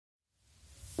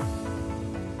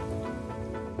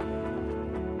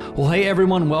Well, hey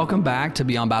everyone, welcome back to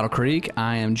Beyond Battle Creek.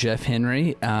 I am Jeff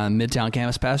Henry, Midtown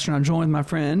Campus Pastor, and I'm joined with my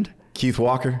friend Keith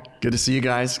Walker. Good to see you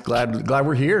guys. Glad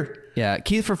we're here. Yeah,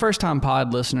 Keith, for first-time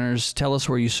pod listeners, tell us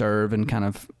where you serve and kind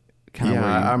of where you...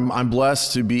 I'm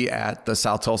blessed to be at the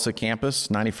South Tulsa campus,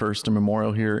 91st and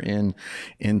Memorial here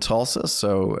in Tulsa.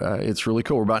 So it's really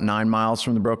cool. We're about 9 miles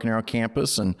from the Broken Arrow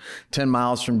campus and 10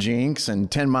 miles from Jinx and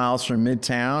 10 miles from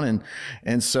Midtown.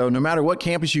 And so no matter what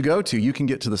campus you go to, you can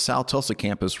get to the South Tulsa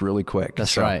campus really quick.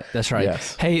 That's right.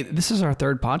 Yes. Hey, this is our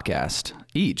third podcast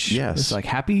each. Yes. It's like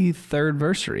happy third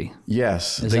anniversary.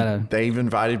 Yes. They've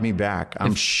invited me back.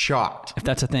 I'm shocked. If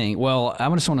that's a thing. Well, I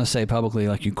just want to say publicly,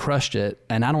 like, you crushed it.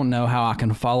 And I don't know how I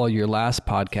can follow your last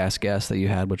podcast guest that you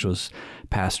had, which was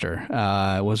Pastor.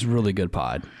 It was a really good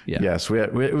pod. Yeah. Yes.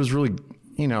 It was really,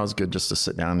 it was good just to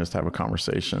sit down and just have a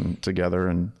conversation together.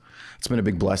 And it's been a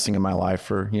big blessing in my life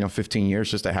for, 15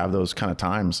 years just to have those kind of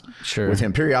times with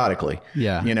him periodically.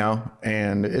 Yeah.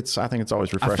 And I think it's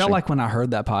always refreshing. I felt like when I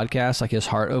heard that podcast, like his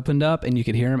heart opened up and you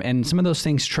could hear him, and some of those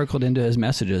things trickled into his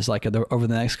messages like over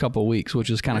the next couple of weeks,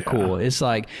 which is kind of cool. It's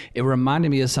like, it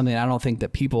reminded me of something I don't think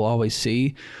that people always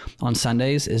see on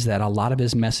Sundays, is that a lot of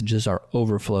his messages are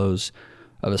overflows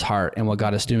of his heart and what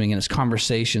God is doing in his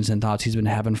conversations and thoughts he's been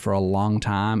having for a long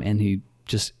time. And he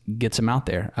just gets them out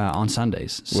there on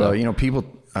Sundays. So, well, people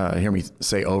hear me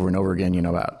say over and over again,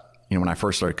 about, when I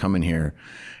first started coming here,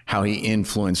 how he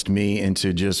influenced me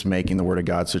into just making the Word of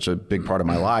God such a big part of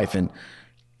my life. And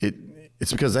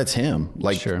it's because that's him.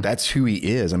 That's who he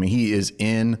is. I mean, he is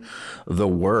in the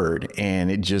Word,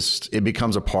 and it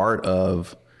becomes a part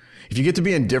of, if you get to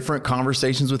be in different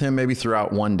conversations with him, maybe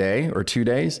throughout one day or 2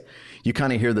 days, you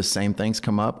kind of hear the same things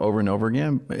come up over and over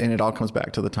again, and it all comes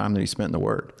back to the time that he spent in the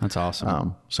Word. That's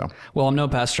awesome. Well, I'm no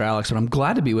Pastor Alex, but I'm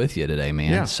glad to be with you today,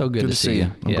 man. Yeah, it's so good to see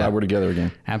you. I'm glad we're together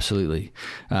again. Absolutely.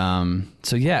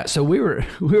 So we were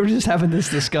just having this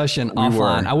discussion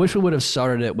offline. I wish we would have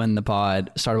started it when the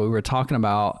pod started. We were talking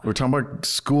about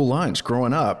school lunch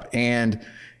growing up, and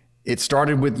it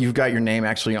started with, you've got your name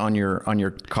actually on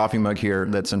your coffee mug here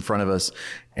that's in front of us.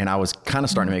 And I was kind of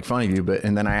starting to make fun of you,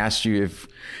 and then I asked you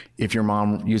if your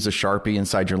mom used a Sharpie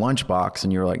inside your lunchbox,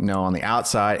 and you were like, no, on the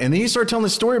outside. And then you started telling the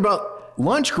story about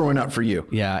lunch growing up for you.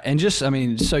 Yeah. And just,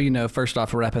 first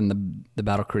off, we're repping the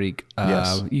Battle Creek.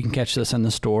 Yes. You can catch this in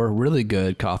the store. Really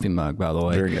good coffee mug, by the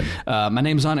way. Very good. My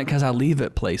name's on it because I leave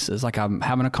it places. Like, I'm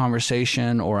having a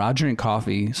conversation, or I drink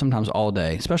coffee sometimes all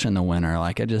day, especially in the winter.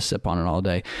 Like, I just sip on it all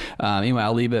day. Anyway,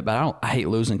 I'll leave it, but I hate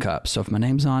losing cups. So if my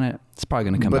name's on it, it's probably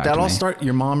going to come back to me. But that all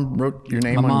your mom wrote your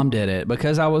name on? My mom did it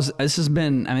because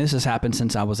this has happened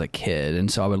since I was a kid.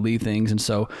 And so I would leave things. And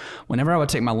so whenever I would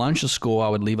take my lunch to school, I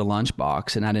would leave a lunch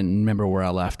box, and I didn't remember where I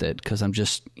left it because I'm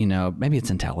just, maybe it's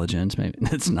intelligence. Maybe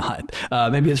it's not.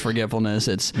 Maybe it's forgetfulness.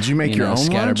 Did you make your own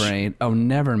scatterbrain? Oh,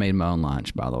 never made my own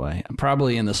lunch, by the way. I'm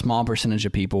probably in the small percentage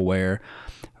of people where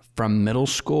from middle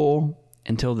school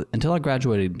until I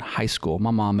graduated high school,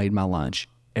 my mom made my lunch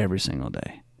every single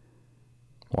day.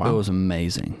 Wow. It was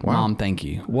amazing. Wow. Mom, thank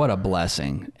you. What a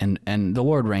blessing. And the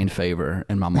Lord rained favor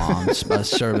in my mom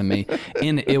serving me.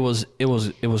 And it was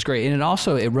great. And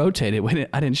it rotated.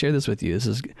 I didn't share this with you. This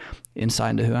is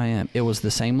insight into who I am. It was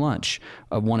the same lunch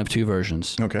of one of two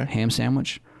versions. Okay. Ham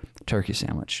sandwich, turkey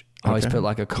sandwich. I always put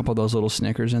like a couple of those little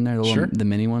Snickers in there, the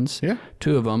mini ones. Yeah.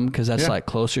 2 of them, because that's like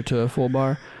closer to a full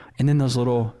bar. And then those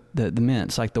little, the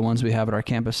mints, like the ones we have at our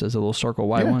campus, as the little circle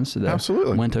white ones. The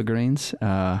absolutely. Winter greens.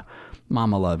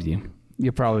 Mom, I love you.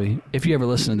 You're probably, if you ever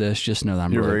listen to this, just know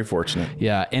that You're very fortunate.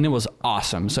 Yeah. And it was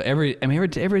awesome. So every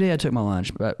day I took my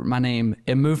lunch, but my name,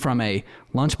 it moved from a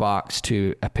lunchbox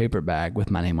to a paper bag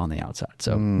with my name on the outside.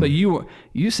 So, but you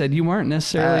said you weren't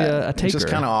necessarily a taker. Just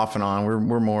kind of off and on.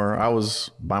 We're more, I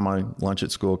was buy my lunch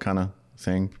at school kind of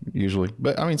thing usually,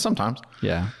 but sometimes.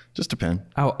 Yeah. Just depend.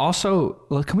 Oh, also,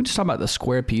 can we just talk about the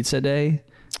square pizza day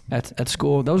at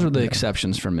school? Those are the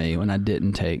exceptions for me when I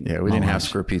didn't take. Yeah, we didn't have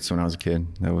square pizza when I was a kid.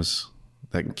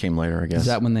 That came later, I guess. Is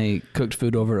that when they cooked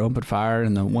food over open fire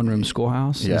in the one-room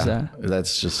schoolhouse? Yeah,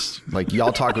 that's just like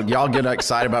y'all get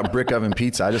excited about brick oven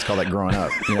pizza. I just call that growing up.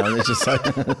 It's just like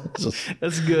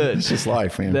that's good. It's just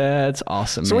life, man. That's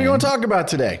awesome. So what do you want to talk about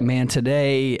today? Man,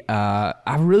 today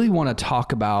I really want to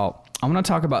talk about. I want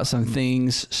to talk about some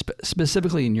things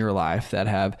specifically in your life that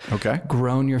have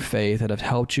grown your faith, that have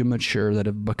helped you mature, that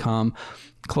have become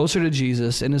closer to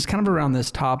Jesus, and it's kind of around this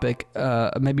topic,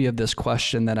 maybe of this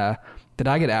question that I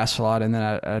get asked a lot, and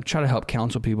that I try to help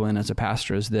counsel people in as a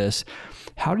pastor, is this: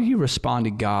 how do you respond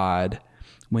to God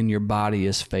when your body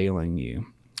is failing you?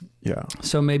 Yeah.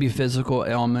 So maybe physical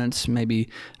ailments, maybe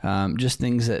just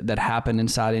things that happen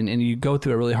inside, and you go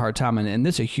through a really hard time. And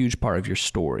this is a huge part of your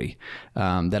story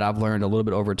that I've learned a little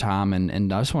bit over time.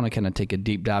 And I just want to kind of take a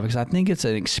deep dive because I think it's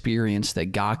an experience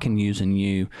that God can use in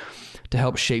you to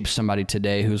help shape somebody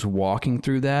today who's walking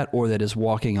through that or that is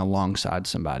walking alongside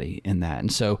somebody in that.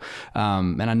 And so,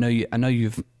 and I know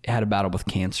you've had a battle with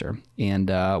cancer, and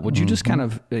would you just kind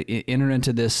of enter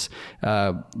into this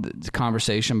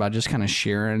conversation by just kind of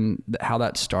sharing how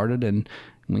that started, and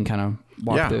we can kind of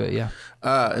walk through it. Yeah.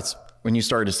 It's when you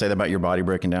started to say that about your body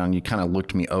breaking down, you kind of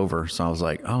looked me over. So I was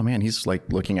like, oh man, he's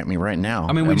like looking at me right now.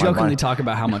 I mean, we jokingly talk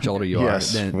about how much older you are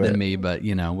than me, but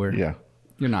you know, yeah.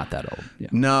 You're not that old. Yeah.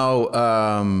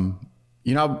 No,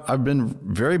 you know, I've been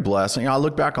very blessed. You know, I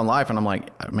look back on life and I'm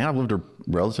like, man, I've lived a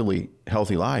relatively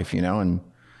healthy life, you know, and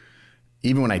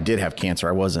even when I did have cancer,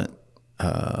 I wasn't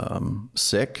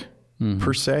sick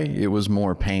per se. It was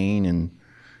more pain and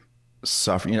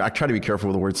suffering. You know, I try to be careful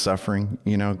with the word suffering,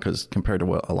 you know, because compared to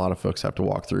what a lot of folks have to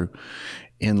walk through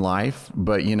in life.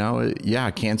 But, you know,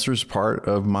 cancer is part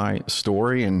of my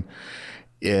story, and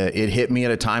it hit me at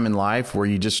a time in life where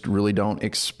you just really don't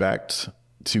expect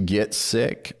to get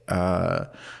sick. I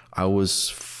was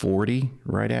 40,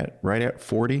 right at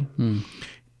 40,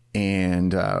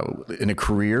 and in a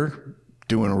career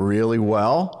doing really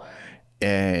well.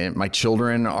 And my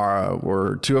children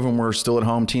two of them were still at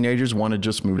home, teenagers. One had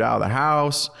just moved out of the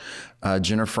house.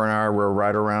 Jennifer and I were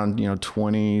right around,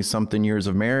 20 something years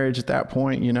of marriage at that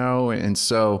point, and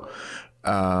so,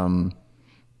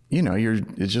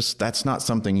 that's not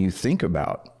something you think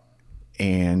about.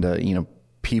 And,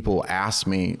 people they'll ask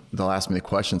me the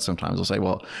question sometimes. They'll say,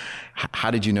 well,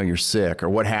 how did you know you're sick, or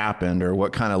what happened, or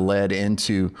what kind of led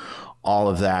into all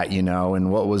of that,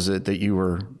 and what was it that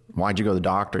why'd you go to the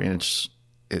doctor? And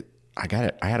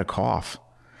I had a cough,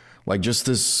 like just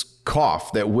this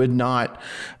cough that would not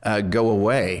go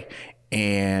away.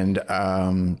 And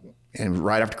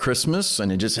right after Christmas,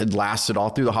 and it just had lasted all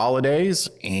through the holidays,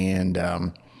 and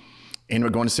ended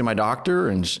up going to see my doctor,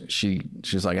 and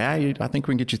she's like, I think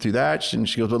we can get you through that. And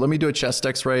she goes, well, let me do a chest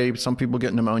x-ray. Some people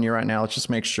get pneumonia right now. Let's just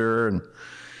make sure. And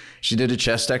she did a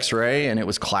chest x-ray, and it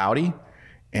was cloudy.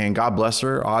 And God bless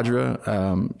her,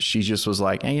 Audra. She just was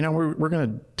like, hey, we're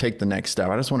going to take the next step.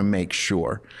 I just want to make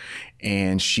sure.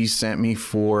 And she sent me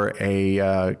for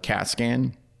a CAT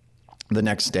scan the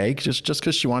next day, just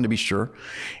because she wanted to be sure,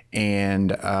 and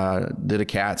did a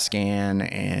CAT scan,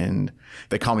 and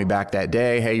they called me back that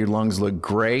day. Hey, your lungs look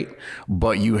great,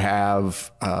 but you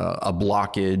have a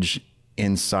blockage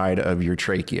inside of your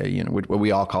trachea, what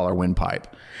we all call our windpipe.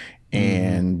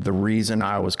 And the reason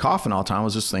I was coughing all the time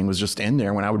was this thing was just in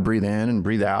there. When I would breathe in and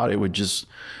breathe out, it would just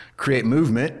create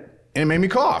movement, and it made me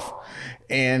cough.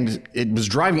 And it was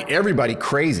driving everybody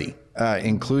crazy,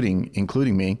 including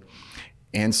me.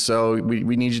 And so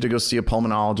we need you to go see a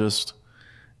pulmonologist,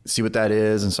 see what that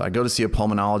is. And so I go to see a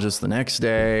pulmonologist the next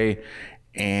day,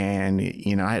 and,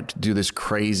 I had to do this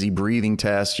crazy breathing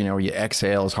test, where you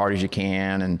exhale as hard as you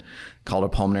can, and called a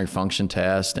pulmonary function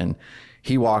test. And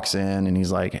he walks in and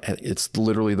he's like, it's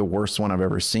literally the worst one I've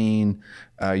ever seen.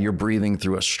 You're breathing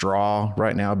through a straw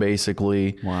right now,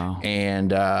 basically. Wow.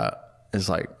 And it's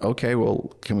like, okay,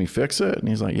 well, can we fix it? And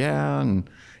he's like, yeah. And,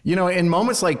 in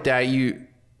moments like that,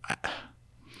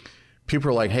 people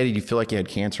are like, hey, did you feel like you had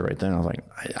cancer right then? I was like,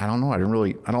 I don't know.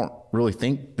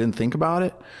 Didn't think about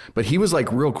it. But he was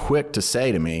like real quick to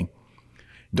say to me,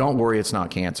 don't worry, it's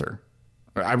not cancer.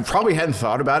 I probably hadn't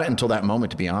thought about it until that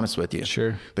moment, to be honest with you.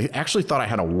 Sure. They actually thought I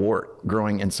had a wart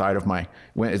growing inside of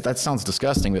that sounds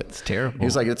disgusting, but it's terrible. He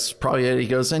was like, it's probably it. He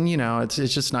goes, and it's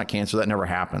just not cancer. That never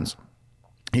happens.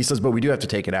 He says, but we do have to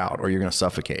take it out or you're going to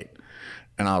suffocate.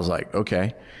 And I was like,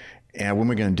 okay. And when are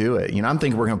we going to do it? I'm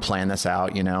thinking we're going to plan this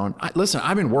out, and listen,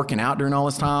 I've been working out during all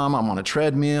this time. I'm on a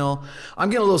treadmill. I'm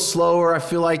getting a little slower. I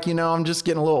feel like, I'm just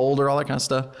getting a little older, all that kind of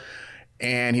stuff.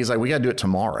 And he's like, we got to do it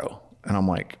tomorrow. And I'm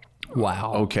like,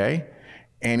 wow. Okay.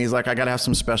 And he's like, I got to have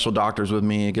some special doctors with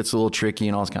me. It gets a little tricky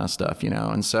and all this kind of stuff,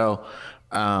 And so,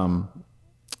 long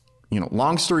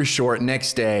story short,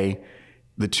 next day,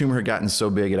 the tumor had gotten so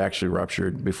big, it actually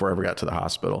ruptured before I ever got to the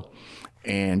hospital.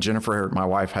 And Jennifer, my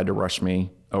wife, had to rush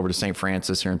me over to St.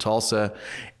 Francis here in Tulsa.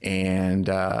 And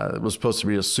it was supposed to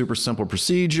be a super simple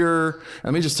procedure.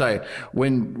 Let me just tell you,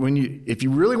 if you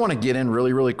really want to get in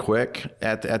really, really quick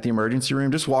at the emergency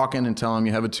room, just walk in and tell them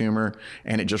you have a tumor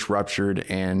and it just ruptured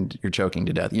and you're choking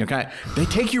to death. They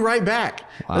take you right back.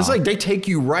 Wow. It's like they take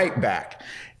you right back.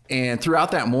 And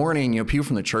throughout that morning, people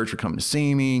from the church would come to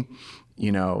see me.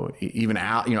 Even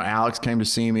Alex came to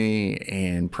see me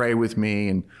and pray with me.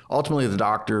 And ultimately the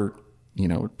doctor,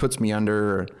 puts me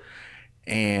under,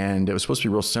 and it was supposed to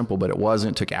be real simple, but it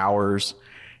wasn't. It took hours,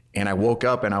 and I woke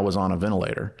up and I was on a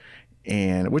ventilator,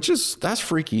 and that's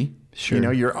freaky. Sure. You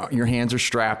know, your hands are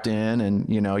strapped in, and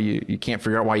you know you can't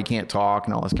figure out why you can't talk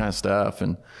and all this kind of stuff,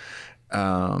 and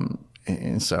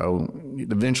so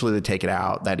eventually they take it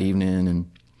out that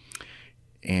evening,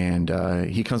 and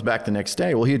he comes back the next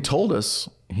day. Well, he had told us,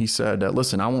 he said,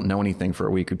 listen, I won't know anything for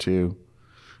a week or two.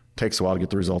 Takes a while to get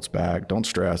the results back. Don't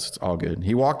stress. It's all good.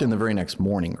 He walked in the very next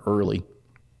morning early,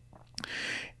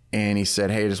 and he said,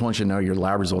 hey, I just want you to know your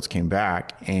lab results came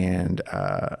back, and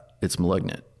it's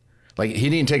malignant. Like, he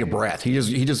didn't take a breath. He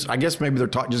just I guess maybe they're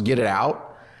just get it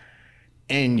out.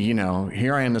 And, you know,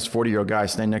 here I am, this 40-year-old guy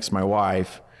standing next to my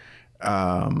wife.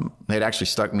 They'd actually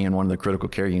stuck me in one of the critical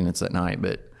care units that night,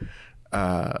 but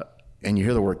and you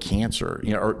hear the word cancer,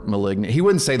 you know, or malignant. He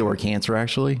wouldn't say the word cancer,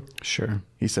 actually. Sure.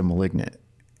 He said malignant.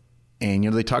 And,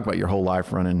 you know, they talk about your whole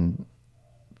life running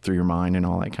through your mind and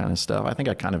all that kind of stuff. I think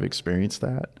I kind of experienced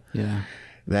that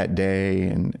that day.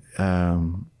 And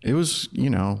it was, you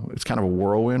know, it's kind of a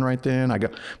whirlwind right then.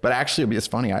 But actually, it's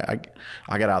funny. I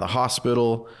got out of the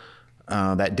hospital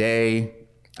that day.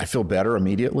 I feel better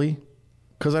immediately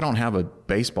because I don't have a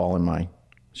baseball in my,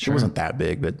 It wasn't that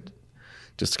big, but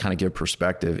just to kind of give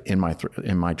perspective in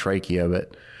my trachea.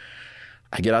 But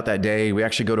I get out that day. We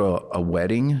actually go to a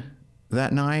wedding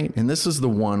that night. And this is the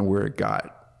one where it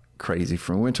got crazy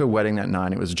for me. We went to a wedding that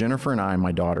night. It was Jennifer and I and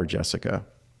my daughter, Jessica.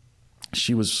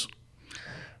 She was,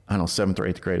 I don't know, 7th or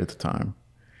 8th grade at the time.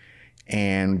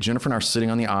 And Jennifer and I are sitting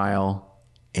on the aisle,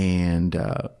 and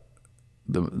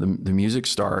the music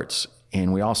starts,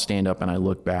 and we all stand up, and I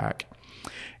look back,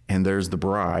 and there's the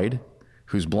bride,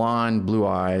 who's blonde, blue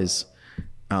eyes,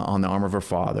 on the arm of her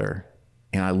father.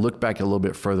 And I looked back a little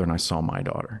bit further, and I saw my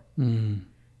daughter.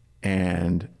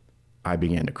 And I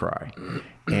began to cry,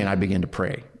 and I began to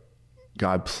pray,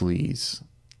 God, please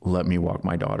let me walk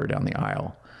my daughter down the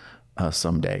aisle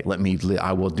someday.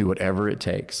 I will do whatever it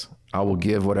takes. I will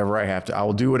give whatever I have to. I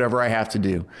will do whatever I have to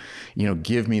do. You know,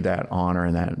 give me that honor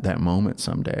and that moment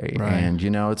someday. Right. And, you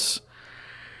know, it's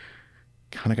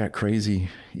kind of got crazy,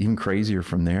 even crazier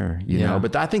from there, you know,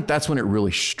 but I think that's when it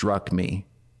really struck me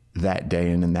that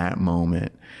day and in that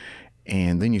moment.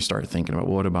 And then you start thinking about,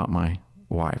 what about my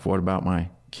wife? What about my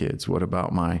kids? What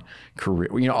about my career?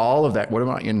 You know, all of that. What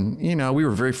about, and you know, we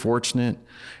were very fortunate.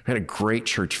 We had a great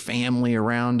church family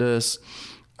around us.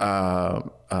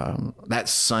 That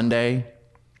Sunday,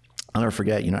 I'll never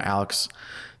forget, you know, Alex,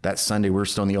 that Sunday we were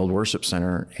still in the old worship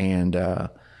center, and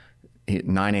at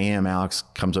 9 a.m. Alex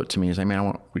comes up to me and says,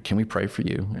 man, can we pray for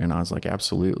you? And I was like,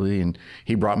 absolutely. And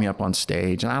he brought me up on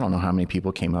stage, and I don't know how many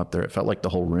people came up there. It felt like the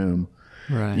whole room,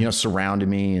 you know, surrounded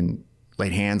me and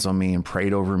laid hands on me and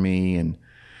prayed over me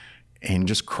and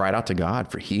just cried out to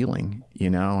God for healing, you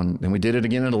know, and then we did it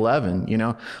again at 11, you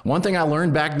know. One thing I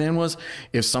learned back then was,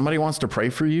 if somebody wants to pray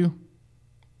for you,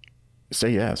 say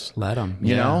yes. Let them.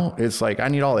 You know, it's like, I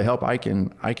need all the help I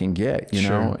can get, you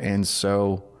know, and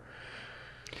so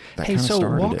that kind of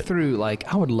started walk it. through,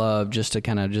 like, I would love just to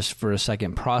kind of just for a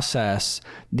second process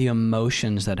the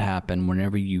emotions that happen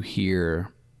whenever you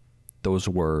hear those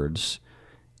words,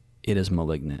 it is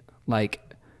malignant. Like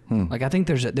I think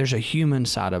there's a human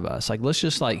side of us. Like, let's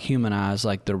just like humanize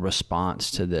like the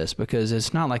response to this, because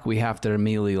it's not like we have to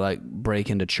immediately like break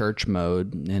into church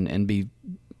mode and be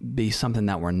something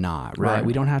that we're not, right?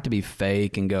 We don't have to be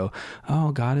fake and go,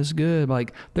 oh, God is good.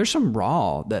 Like, there's some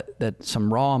raw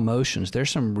some raw emotions. There's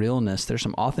some realness. There's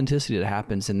some authenticity that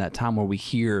happens in that time where we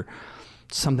hear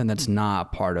something that's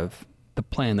not part of the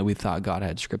plan that we thought God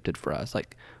had scripted for us.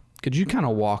 Like, could you kind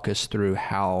of walk us through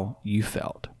how you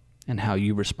felt and how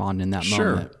you respond in that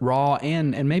moment, raw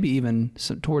and maybe even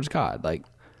towards God? Like,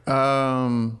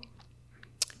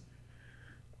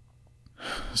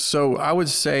 so I would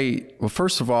say, well,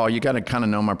 first of all, you got to kind of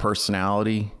know my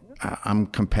personality. I'm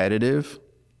competitive.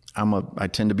 I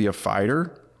tend to be a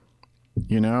fighter,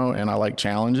 you know, and I like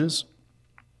challenges.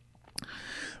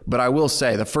 But I will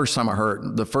say, the first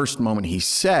moment he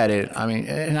said it, I mean,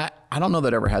 and I don't know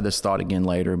that I ever had this thought again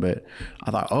later, but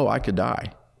I thought, oh, I could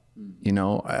die, you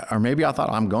know, or maybe I thought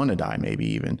I'm going to die, maybe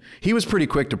even. He was pretty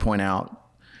quick to point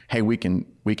out, hey, we can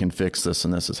fix this,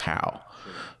 and this is how.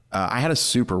 I had a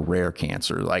super rare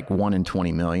cancer, like 1 in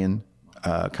 20 million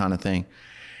kind of thing.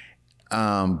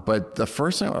 But the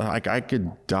first thing, like, I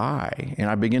could die, and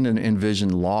I began to envision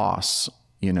loss,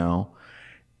 you know?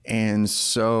 And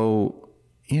so,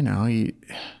 you know,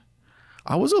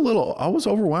 I was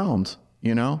overwhelmed,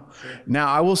 you know? Sure. Now,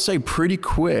 I will say pretty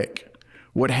quick,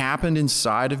 what happened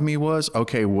inside of me was,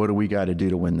 okay, what do we got to do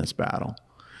to win this battle?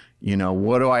 You know,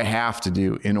 what do I have to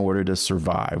do in order to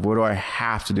survive? What do I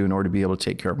have to do in order to be able to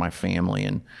take care of my family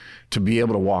and to be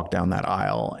able to walk down that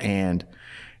aisle? And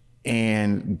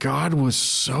God was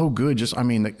so good. Just, I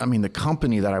mean, the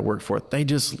company that I worked for, they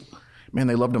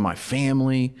loved my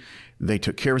family. They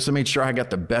took care of us. They made sure I got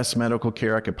the best medical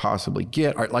care I could possibly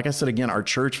get. Like I said, again, our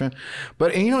church family.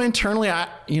 But, you know, internally,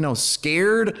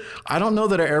 scared. I don't know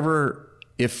that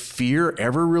if fear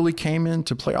ever really came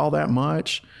into play all that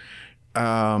much.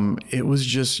 It was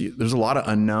just, there's a lot of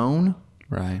unknown.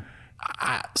 Right.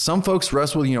 Some folks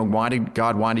wrestle with, why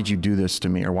did you do this to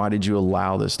me? Or why did you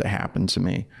allow this to happen to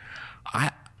me?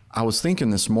 I was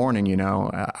thinking this morning,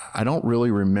 I don't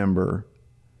really remember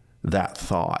that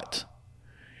thought.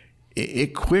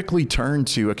 It quickly turned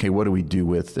to, okay, what do we do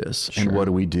with this? Sure. And what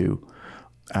do we do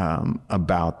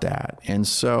about that? And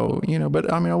so,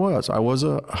 but I mean, I was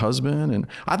a husband, and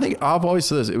I think I've always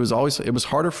said this, it was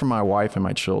harder for my wife and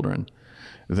my children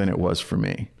than it was for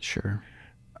me. Sure.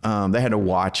 They had to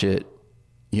watch it,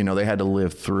 they had to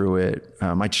live through it.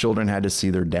 My children had to see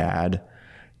their dad,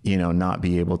 not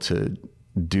be able to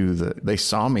they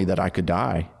saw me that I could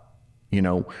die.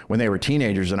 When they were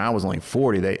teenagers and I was only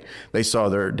 40, they saw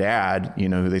their dad,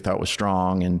 who they thought was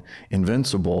strong and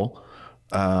invincible.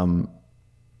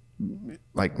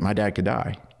 Like my dad could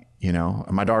die,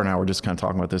 my daughter and I were just kind of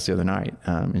talking about this the other night.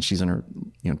 And she's in her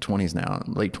 20s now,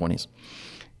 late 20s,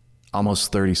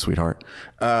 almost 30, sweetheart.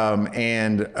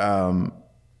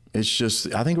 It's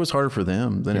just, I think it was harder for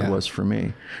them than it was for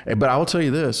me. But I will tell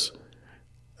you this,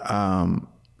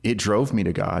 it drove me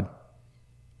to God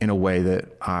in a way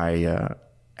that I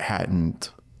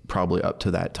hadn't probably up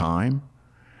to that time.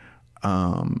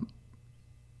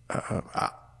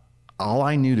 All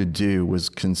I knew to do was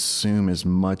consume as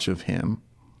much of him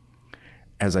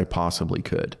as I possibly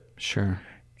could. Sure.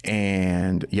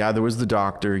 And there was the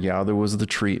doctor. There was the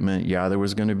treatment. There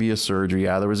was going to be a surgery.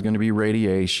 There was going to be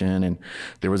radiation, and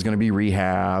there was going to be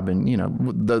rehab. And,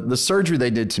 the surgery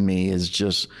they did to me is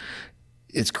just,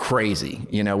 it's crazy.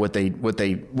 What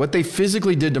they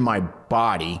physically did to my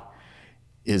body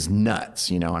is nuts,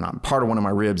 and part of one of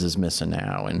my ribs is missing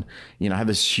now. And, I have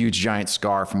this huge giant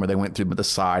scar from where they went through the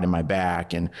side of my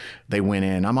back, and they went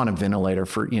in, I'm on a ventilator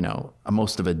for,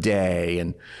 most of a day,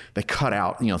 and they cut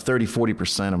out,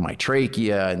 30-40% of my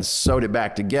trachea and sewed it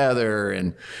back together.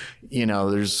 And,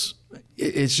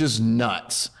 it's just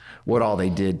nuts what all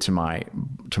they did to my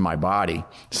body,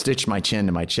 stitched my chin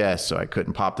to my chest so I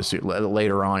couldn't pop the suit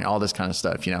later on, all this kind of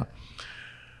stuff,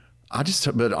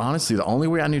 but honestly, the only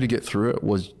way I knew to get through it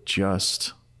was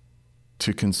just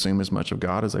to consume as much of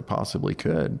God as I possibly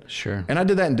could. Sure. And I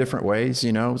did that in different ways.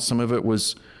 Some of it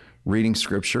was reading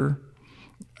scripture.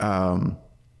 And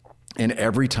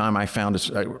every time I found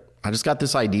I just got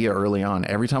this idea early on.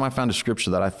 Every time I found a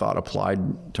scripture that I thought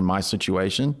applied to my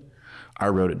situation, I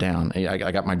wrote it down.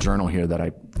 I got my journal here that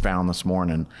I found this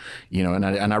morning,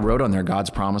 and I wrote on there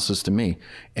God's promises to me.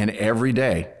 And every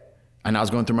day, and I was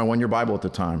going through my 1-year Bible at the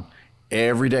time.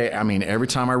 Every day, every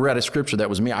time I read a scripture that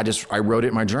was me, I wrote it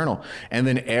in my journal. And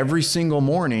then every single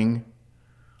morning,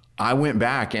 I went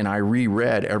back and I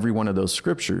reread every one of those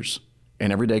scriptures.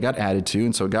 And every day got added to,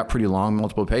 and so it got pretty long,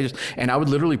 multiple pages. And I would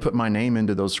literally put my name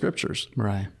into those scriptures.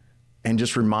 Right. And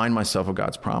just remind myself of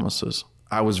God's promises.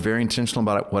 I was very intentional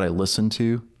about what I listened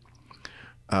to,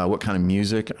 what kind of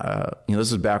music.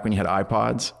 This is back when you had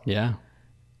iPods. Yeah.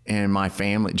 And my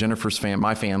family,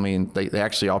 my family, and they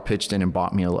actually all pitched in and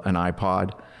bought me an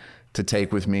iPod to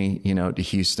take with me, to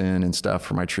Houston and stuff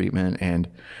for my treatment. And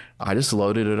I just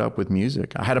loaded it up with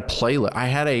music. I had a playlist. I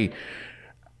had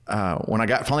when I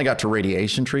finally got to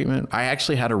radiation treatment, I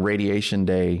actually had a radiation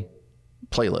day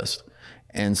playlist.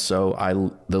 And so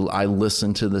I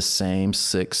listened to the same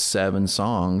 6-7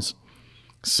 songs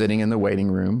sitting in the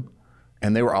waiting room,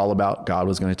 and they were all about God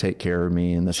was going to take care of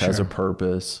me, and this has a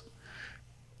purpose.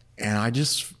 And I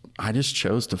just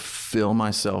chose to fill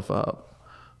myself up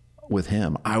with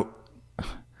him. I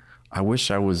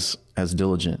wish I was as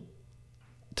diligent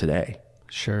today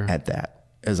at that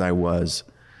as I was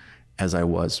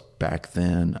back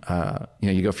then.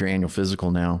 You go for your annual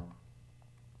physical now,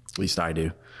 at least I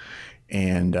do.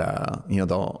 And,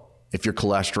 if your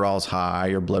cholesterol is high,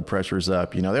 your blood pressure is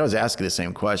up, they always ask you the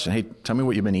same question. Hey, tell me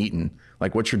what you've been eating.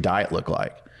 Like, what's your diet look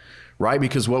like? Right?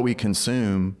 Because what we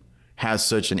consume has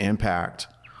such an impact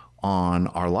on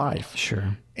our life.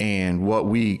 Sure. And what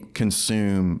we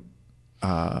consume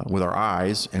with our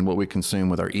eyes, and what we consume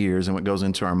with our ears, and what goes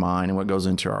into our mind, and what goes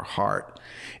into our heart,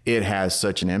 it has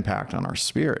such an impact on our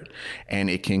spirit. And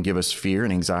it can give us fear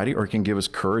and anxiety, or it can give us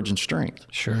courage and strength.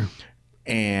 Sure.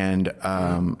 And,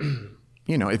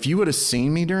 if you would have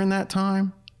seen me during that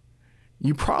time,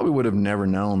 you probably would have never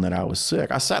known that I was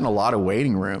sick. I sat in a lot of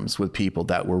waiting rooms with people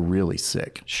that were really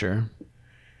sick. Sure.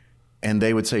 And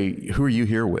they would say, who are you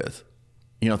here with?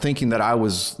 You know, thinking that I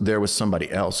was there with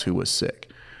somebody else who was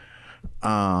sick.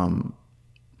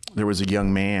 There was a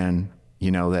young man, you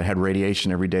know, that had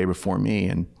radiation every day before me,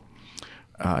 and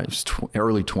he was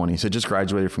early 20s, had just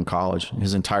graduated from college.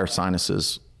 His entire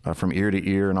sinuses from ear to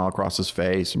ear and all across his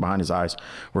face and behind his eyes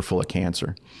were full of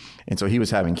cancer. And so he was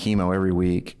having chemo every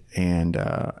week and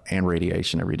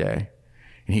radiation every day.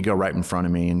 And he'd go right in front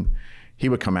of me, and he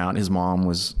would come out, and his mom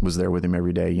was there with him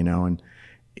every day, you know, and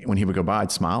when he would go by,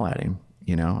 I'd smile at him.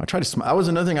 You know, I tried to smile. That was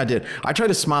another thing I did. I tried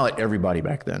to smile at everybody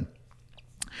back then.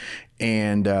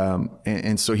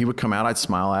 And so he would come out, I'd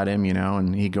smile at him, you know,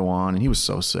 and he'd go on, and he was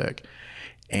so sick.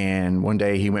 And one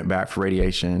day he went back for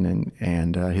radiation,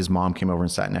 and his mom came over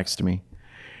and sat next to me,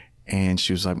 and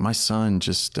she was like, my son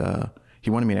just, he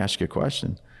wanted me to ask you a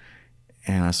question.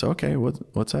 And I said, okay,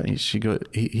 what's that? She goes,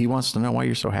 he wants to know why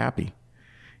you're so happy.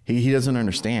 He doesn't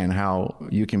understand how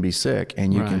you can be sick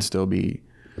and you can still be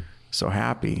so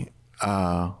happy.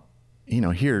 You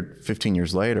know, here 15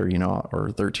 years later, you know,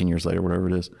 or 13 years later, whatever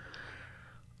it is,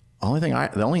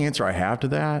 the only answer I have to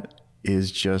that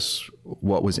is just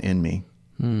what was in me,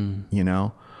 you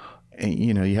know, and,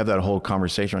 you know, you have that whole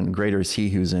conversation on greater is he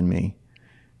who's in me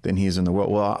than he is in the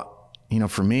world. Well, you know,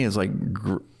 for me, it's like,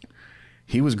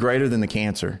 he was greater than the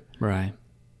cancer, right?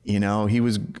 You know, he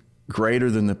was greater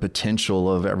than the potential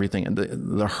of everything,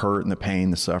 the hurt and the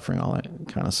pain, the suffering, all that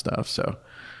kind of stuff. So,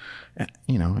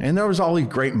 you know, and there was all these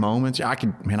great moments. I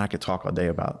could talk all day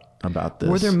about this.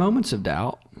 Were there moments of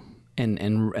doubt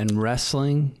and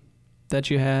wrestling that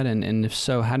you had? And if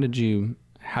so, how did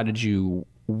you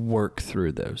work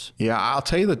through those? Yeah, I'll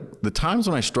tell you that the times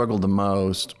when I struggled the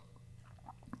most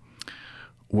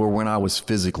were when I was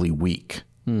physically weak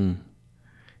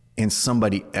and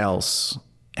somebody else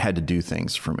had to do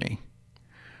things for me.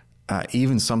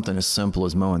 Even something as simple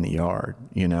as mowing the yard,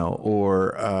 you know,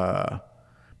 or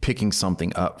picking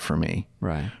something up for me.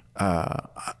 Right. I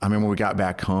remember when we got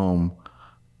back home,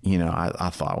 you know, I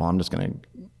thought, well, I'm going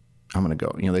to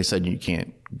go. You know, they said you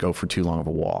can't go for too long of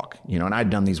a walk, you know, and I'd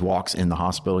done these walks in the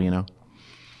hospital, you know.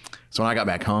 So when I got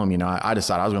back home, you know, I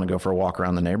decided I was going to go for a walk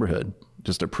around the neighborhood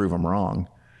just to prove them wrong.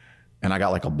 And I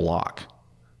got like a block,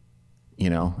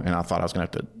 you know, and I thought I was going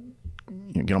to have to,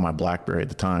 you know, get on my BlackBerry at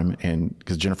the time, and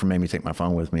because Jennifer made me take my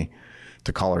phone with me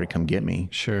to call her to come get me.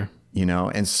 Sure. You know,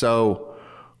 and so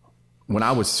when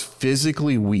I was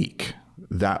physically weak,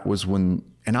 that was when,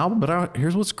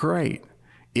 here's what's great.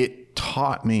 It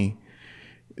taught me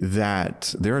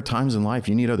that there are times in life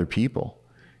you need other people,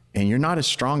 and you're not as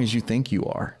strong as you think you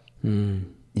are.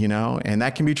 You know, and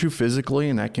that can be true physically,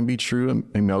 and that can be true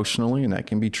emotionally, and that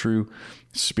can be true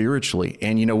spiritually.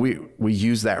 And, you know, we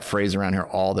use that phrase around here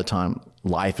all the time.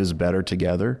 Life is better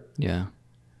together. Yeah.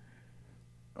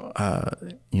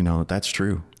 You know, that's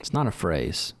true. It's not a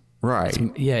phrase.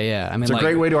 Right. Yeah. I mean, it's a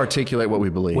great way to articulate what we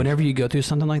believe. Whenever you go through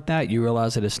something like that, you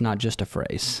realize that it's not just a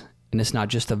phrase, and it's not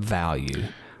just a value.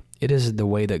 It is the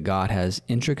way that God has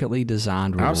intricately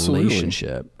designed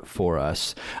relationship for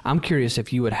us. I'm curious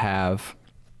if you would have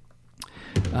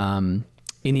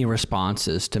any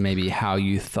responses to maybe how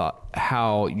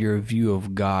your view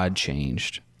of God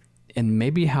changed, and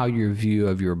maybe how your view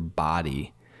of your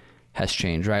body has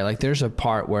changed, right? Like there's a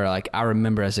part where like I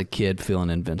remember as a kid feeling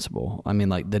invincible. I mean,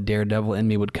 like the daredevil in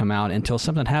me would come out until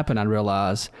something happened. I'd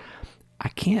realize I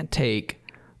can't take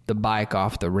the bike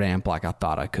off the ramp like I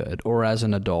thought I could, or as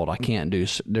an adult, I can't do,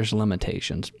 there's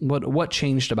limitations. What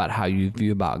changed about how you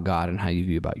view about God and how you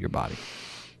view about your body?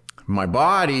 My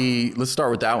body, let's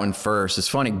start with that one first. It's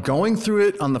funny, going through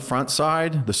it on the front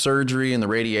side, the surgery and the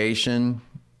radiation,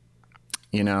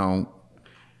 you know,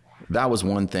 that was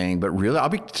one thing. But really, I'll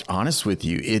be honest with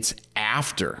you, it's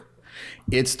after.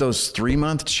 It's those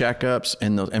 3-month checkups,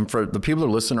 and for the people that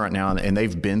are listening right now and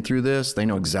they've been through this, they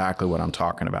know exactly what I'm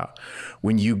talking about.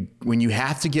 When you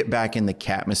have to get back in the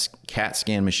CAT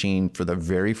scan machine for the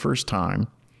very first time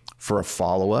for a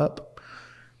follow-up,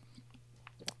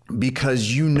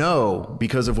 because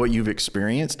because of what you've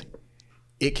experienced,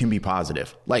 it can be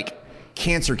positive. Like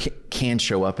cancer can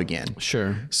show up again.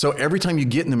 Sure. So every time you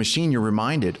get in the machine, you're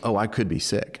reminded, oh, I could be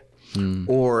sick.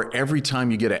 Or every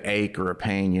time you get an ache or a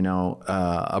pain, you know,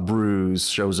 a bruise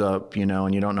shows up, you know,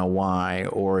 and you don't know why,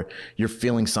 or you're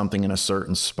feeling something in a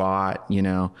certain spot, you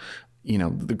know,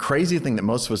 the crazy thing that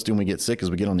most of us do when we get sick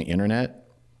is we get on the internet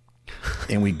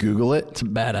and we Google it. It's a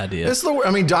bad idea.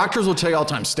 Doctors will tell you all the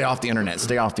time, stay off the internet.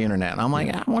 And I'm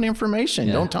like, I want information.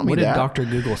 Yeah. Don't tell me that. What did Dr.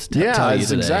 Google tell you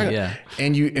today? Exactly. Yeah.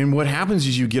 And what happens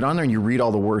is you get on there and you read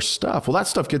all the worst stuff. Well, that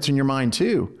stuff gets in your mind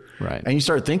too. Right. And you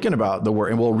start thinking about the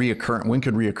word, and well, reoccurrent, when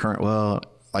could reoccurrent? Well,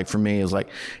 like for me, is like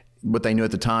what they knew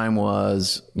at the time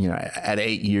was, at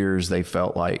 8 years, they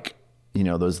felt like,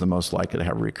 those are the most likely to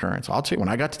have recurrence. I'll tell you, when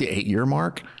I got to the 8-year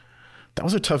mark, that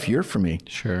was a tough year for me.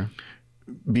 Sure.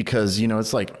 Because,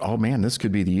 it's like, oh man, this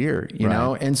could be the year, you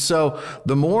know? And so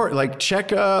the more like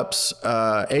checkups,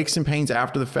 aches and pains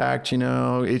after the fact,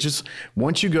 it just,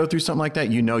 once you go through something like that,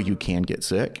 you can get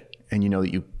sick, and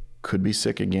that you could be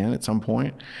sick again at some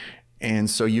point. And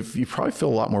so you probably feel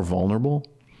a lot more vulnerable.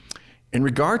 In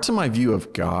regard to my view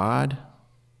of God,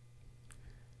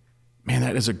 man,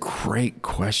 that is a great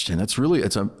question. That's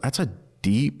a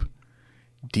deep,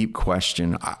 deep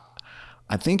question.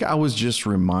 I think I was just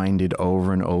reminded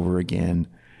over and over again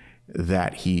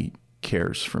that he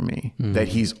cares for me, that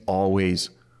he's always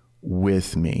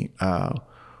with me.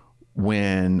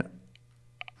 When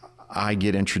I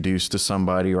get introduced to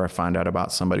somebody, or I find out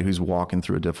about somebody who's walking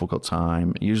through a difficult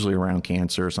time, usually around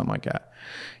cancer or something like that,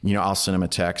 I'll send them a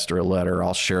text or a letter.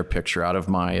 I'll share a picture out of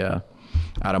my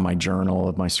journal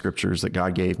of my scriptures that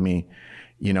God gave me.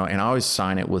 And I always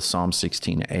sign it with Psalm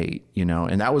 16:8,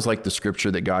 and that was like the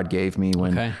scripture that God gave me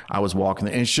when I was walking.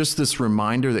 And it's just this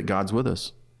reminder that God's with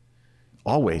us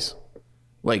always.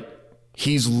 Like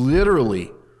he's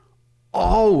literally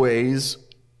always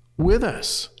with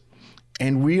us.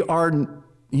 And we are,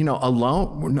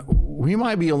 alone. We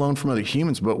might be alone from other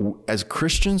humans, but as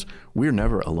Christians, we're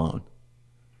never alone.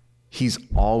 He's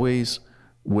always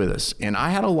with us. And I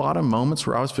had a lot of moments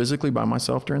where I was physically by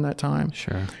myself during that time.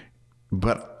 Sure.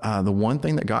 But the one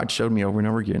thing that God showed me over and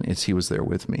over again is he was there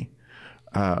with me.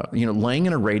 Laying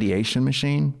in a radiation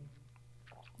machine,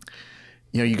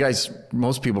 you guys,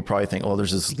 most people probably think, oh,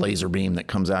 there's this laser beam that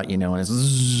comes out, and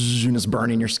it's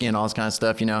burning your skin, all this kind of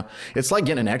stuff, It's like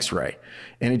getting an x-ray,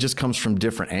 and it just comes from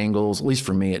different angles. At least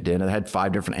for me, it did. It had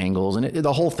 5 different angles, and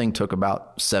the whole thing took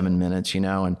about 7 minutes,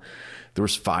 and there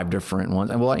was 5 different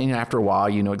ones. And well, after a while,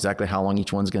 you know exactly how long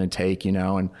each one's going to take,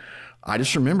 and I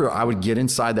just remember I would get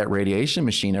inside that radiation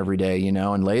machine every day,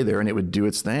 and lay there, and it would do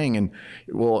its thing. And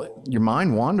well, your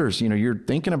mind wanders, you're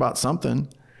thinking about something.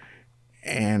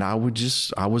 And I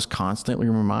was constantly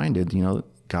reminded,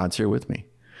 God's here with me.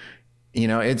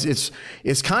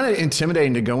 It's kind of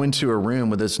intimidating to go into a room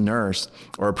with this nurse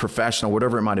or a professional,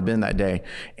 whatever it might have been that day.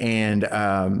 And,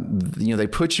 they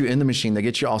put you in the machine, they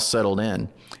get you all settled in,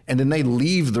 and then they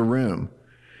leave the room,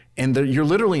 and you're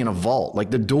literally in a vault.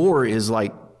 Like the door is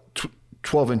like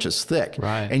 12 inches thick,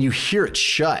 right? And you hear it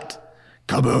shut.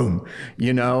 Kaboom,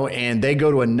 and they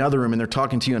go to another room and they're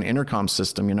talking to you on an intercom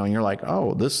system, and you're like,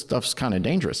 oh, this stuff's kind of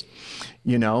dangerous.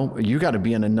 You got to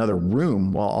be in another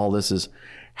room while all this is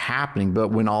happening. But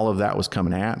when all of that was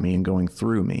coming at me and going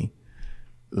through me,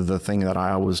 the thing that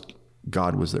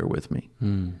God was there with me,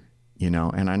 and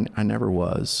I never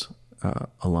was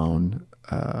alone,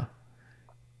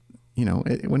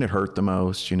 when it hurt the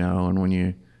most, and when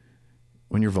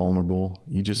you're vulnerable,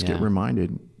 you just get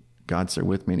reminded God's there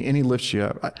with me, and he lifts you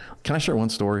up. Can I share one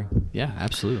story? Yeah,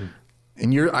 absolutely.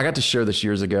 And I got to share this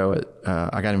years ago.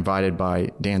 I got invited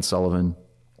by Dan Sullivan.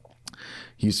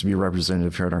 He used to be a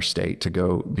representative here at our state to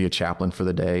go be a chaplain for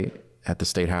the day at the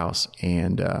State House.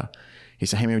 And he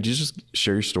said, hey man, would you just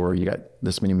share your story? You got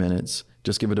this many minutes,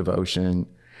 just give a devotion.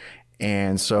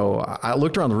 And so I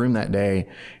looked around the room that day,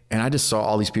 and I just saw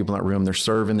all these people in that room. They're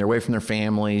serving, they're away from their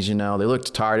families, they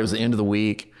looked tired. It was the end of the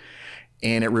week.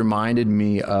 And it reminded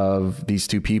me of these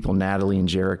 2 people, Natalie and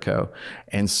Jericho.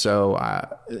 And so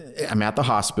I'm at the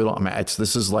hospital.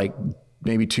 This is like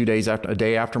maybe a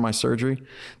day after my surgery.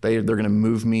 They're going to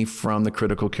move me from the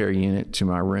critical care unit to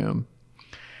my room.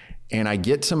 And I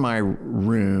get to my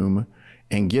room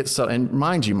and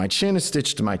mind you, my chin is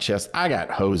stitched to my chest. I got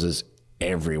hoses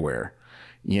everywhere,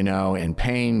 and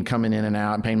pain coming in and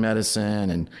out, and pain medicine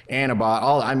and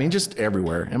antibiotics, just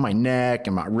everywhere, in my neck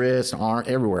and my wrist, arm,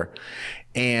 everywhere.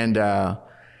 And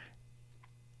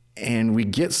we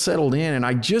get settled in, and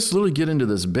I just literally get into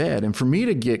this bed, and for me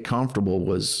to get comfortable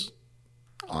was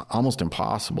almost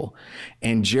impossible.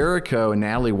 And Jericho and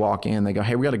Natalie walk in, they go,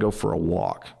 hey, we got to go for a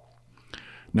walk.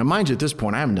 Now, mind you, at this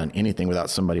point, I haven't done anything without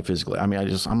somebody physically. I'm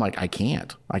like, I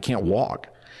can't walk.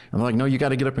 And they're like, no, you got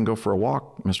to get up and go for a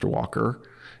walk, Mr. Walker.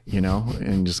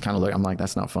 And just kind of I'm like,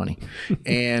 that's not funny.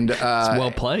 And it's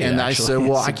well played. And actually. I said,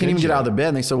 well, I can't even get out of the bed.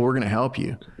 And they said, well, we're going to help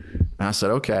you. And I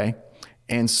said, okay.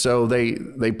 And so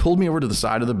they pulled me over to the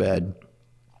side of the bed,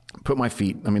 put my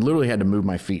feet, literally had to move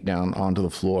my feet down onto the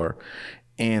floor.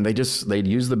 And they'd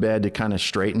use the bed to kind of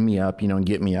straighten me up, and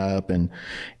get me up. And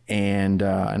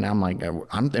I'm like,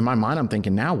 in my mind, I'm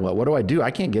thinking, now what? What do I do?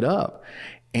 I can't get up.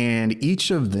 And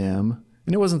each of them,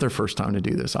 And it wasn't their first time to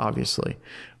do this, obviously,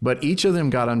 but each of them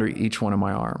got under each one of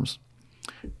my arms.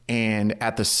 And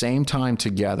at the same time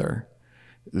together,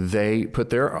 they put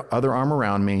their other arm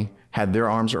around me, had their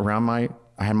arms around I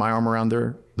had my arm around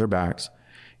their backs,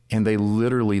 and they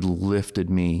literally lifted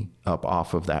me up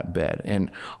off of that bed.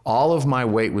 And all of my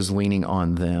weight was leaning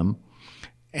on them,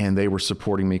 and they were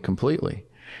supporting me completely.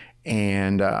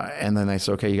 And then they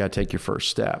said, okay, you got to take your first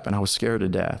step. And I was scared to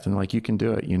death. And like, you can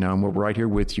do it, and we're right here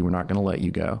with you. We're not going to let you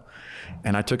go.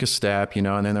 And I took a step,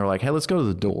 and then they were like, hey, let's go to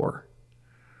the door.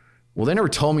 Well, they never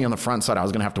told me on the front side I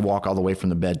was going to have to walk all the way from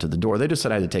the bed to the door. They just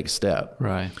said I had to take a step.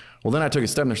 Right. Well, then I took a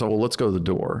step, and they said, well, let's go to the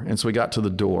door. And so we got to the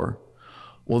door.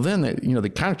 Well, then they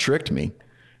kind of tricked me,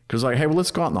 because like, hey, well, let's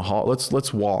go out in the hall.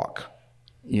 Let's walk,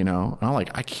 And I'm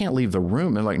like, I can't leave the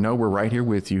room. And like, no, we're right here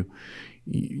with you.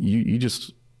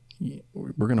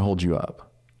 We're going to hold you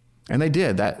up. And they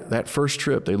did. That first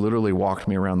trip, they literally walked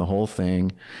me around the whole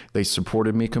thing. They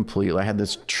supported me completely. I had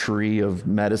this tree of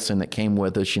medicine that came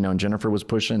with us, and Jennifer was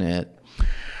pushing it.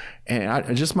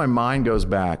 And my mind goes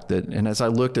back and as I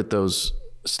looked at those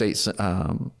state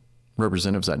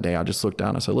representatives that day, I just looked down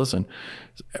and I said, listen,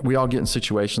 we all get in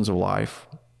situations of life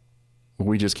where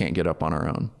we just can't get up on our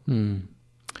own.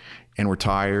 And we're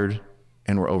tired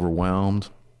and we're overwhelmed.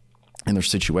 And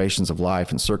there's situations of life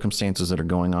and circumstances that are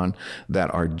going on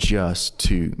that are just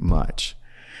too much.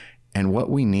 And what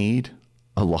we need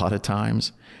a lot of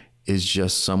times is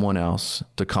just someone else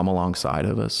to come alongside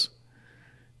of us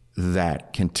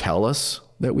that can tell us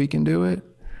that we can do it,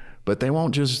 but they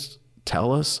won't just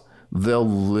tell us. They'll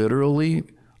literally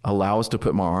allow us to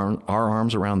put our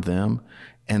arms around them,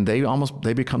 and they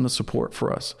become the support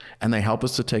for us, and they help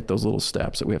us to take those little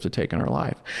steps that we have to take in our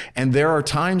life. And there are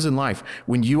times in life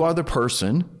when you are the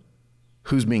person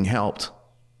who's being helped.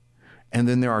 And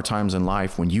then there are times in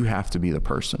life when you have to be the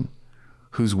person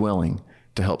who's willing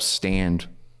to help stand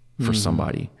for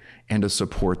somebody and to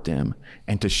support them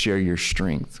and to share your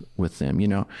strength with them.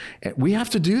 And we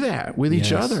have to do that with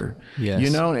each other,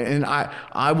 and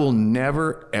I will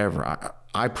never, ever,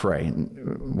 I pray,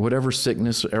 whatever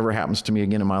sickness ever happens to me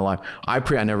again in my life, I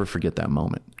pray I never forget that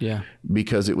moment. Yeah.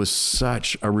 Because it was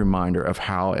such a reminder of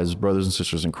how, as brothers and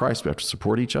sisters in Christ, we have to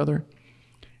support each other,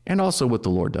 and also what the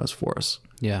Lord does for us.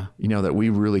 Yeah. That we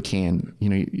really can,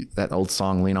 that old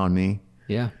song, Lean on Me.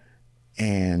 Yeah.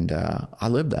 And I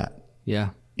lived that. Yeah.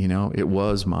 It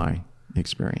was my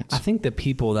experience. I think the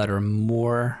people that are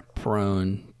more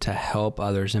prone to help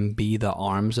others and be the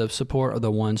arms of support are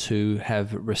the ones who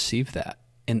have received that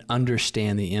and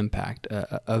understand the impact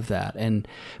of that. And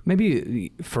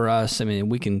maybe for us,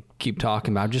 we can keep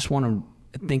talking, but I just want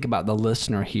to think about the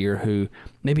listener here who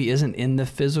maybe isn't in the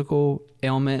physical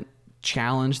ailment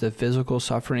challenge, the physical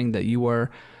suffering that you were.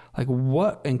 Like,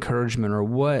 what encouragement or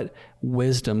what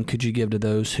wisdom could you give to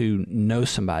those who know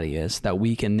somebody is that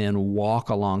we can then walk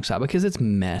alongside? Because it's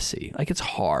messy. Like, it's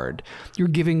hard. You're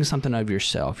giving something of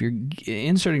yourself. You're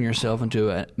inserting yourself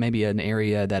into maybe an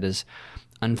area that is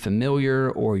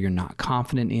unfamiliar or you're not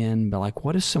confident in. But like,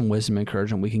 what is some wisdom and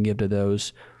encouragement we can give to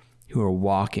those who are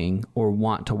walking or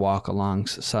want to walk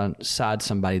alongside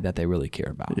somebody that they really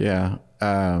care about? Yeah.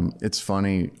 It's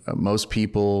funny. Most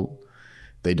people,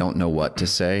 they don't know what to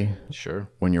say. Sure.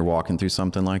 When you're walking through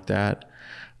something like that.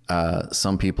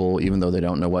 Some people, even though they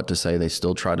don't know what to say, they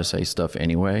still try to say stuff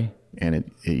anyway. And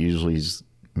it usually is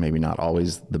maybe not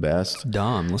always the best.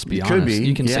 Dumb, let's be honest. Could be.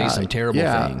 You can say some terrible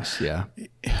things. Yeah.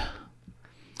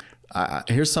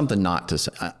 Here's something not to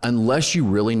say. Unless you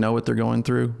really know what they're going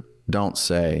through, don't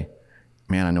say,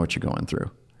 man, I know what you're going through.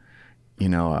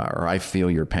 Or I feel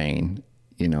your pain.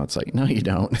 It's like, no, you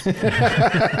don't.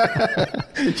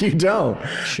 You don't.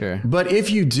 Sure. But if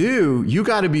you do, you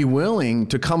got to be willing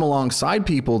to come alongside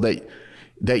people that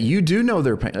you do know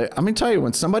their pain. I'm going to tell you,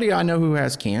 when somebody I know who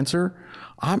has cancer,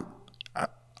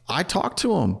 I talk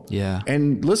to them. Yeah.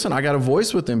 And listen, I got a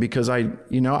voice with them because I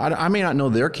may not know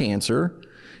their cancer.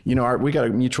 We got a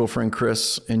mutual friend,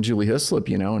 Chris and Julie Hislop,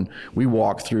 and we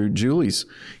walked through Julie's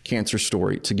cancer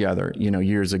story together,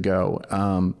 years ago.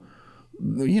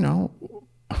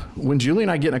 When Julie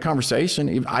and I get in a conversation,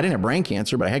 I didn't have brain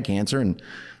cancer, but I had cancer and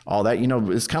all that,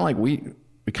 it's kind of like we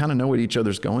kind of know what each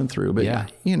other's going through,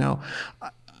 but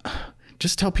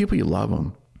just tell people you love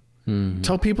them. Mm-hmm.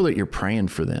 Tell people that you're praying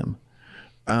for them.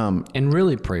 And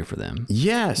really pray for them.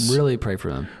 Yes. Really pray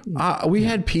for them. We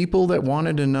had people that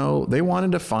wanted to know, they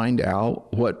wanted to find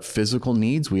out what physical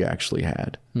needs we actually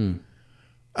had.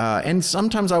 And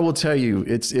sometimes I will tell you,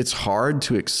 it's hard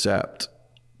to accept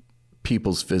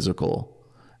people's physical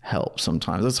help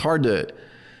sometimes. It's hard to,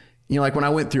 like when I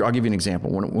went through, I'll give you an example.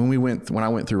 When I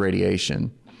went through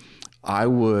radiation, I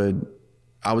was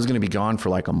going to be gone for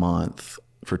like a month,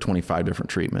 for 25 different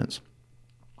treatments.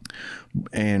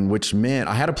 And which meant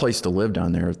I had a place to live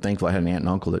down there. Thankfully, I had an aunt and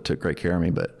uncle that took great care of me,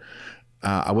 but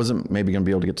I wasn't maybe going to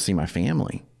be able to get to see my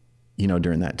family,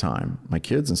 during that time, my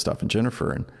kids and stuff, and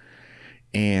Jennifer.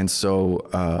 And so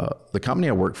the company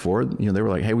I worked for, they were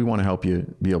like, hey, we want to help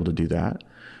you be able to do that.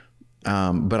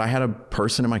 But I had a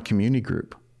person in my community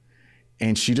group,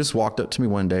 and she just walked up to me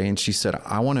one day and she said,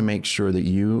 I want to make sure that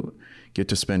you get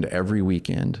to spend every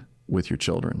weekend with your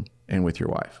children and with your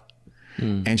wife.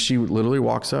 And she literally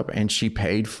walks up and she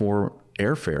paid for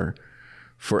airfare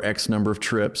for X number of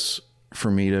trips for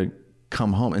me to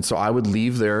come home. And so I would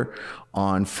leave there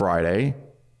on Friday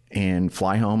and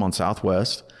fly home on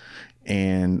Southwest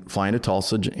and fly into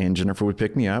Tulsa, and Jennifer would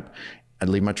pick me up. I'd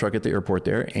leave my truck at the airport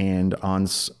there, and on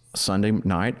Sunday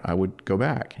night I would go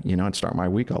back, I'd start my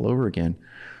week all over again.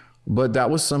 But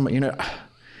that was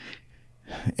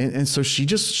and so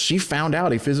she found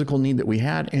out a physical need that we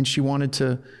had, and she wanted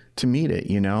to meet it,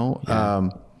 Yeah.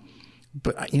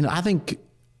 But I think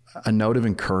a note of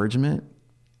encouragement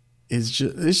is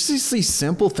it's just these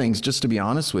simple things, just to be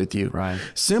honest with you. Right.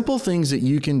 Simple things that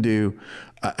you can do.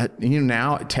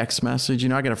 Now text message,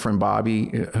 I got a friend,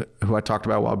 Bobby, who I talked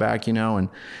about a while back, and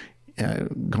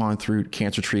gone through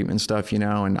cancer treatment and stuff,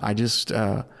 and I just,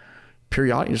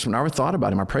 periodically, just whenever I thought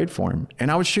about him, I prayed for him,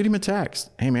 and I would shoot him a text.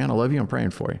 Hey man, I love you. I'm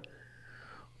praying for you.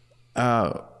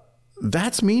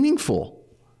 That's meaningful.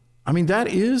 I mean, that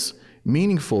is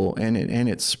meaningful, and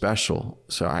it's special.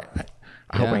 So I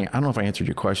hope I don't know if I answered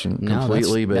your question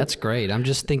completely, but that's great. I'm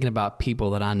just thinking about people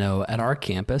that I know at our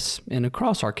campus and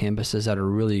across our campuses that are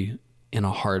really in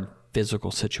a hard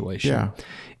physical situation. Yeah.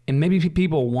 And maybe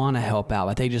people want to help out,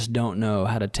 but they just don't know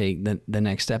how to take the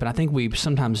next step. And I think we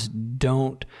sometimes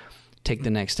don't take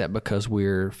the next step because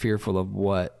we're fearful of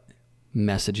what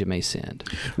message it may send.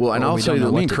 Well, and I'll tell you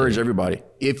that we encourage everybody.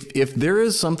 If there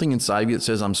is something inside of you that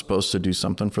says I'm supposed to do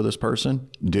something for this person,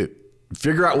 do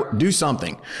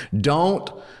something. Don't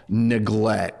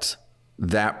neglect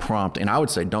that prompt. And I would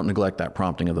say don't neglect that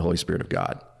prompting of the Holy Spirit of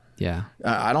God. Yeah.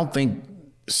 I don't think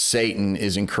Satan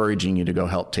is encouraging you to go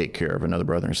help take care of another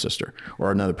brother and sister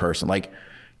or another person. Like,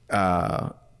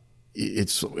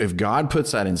 if God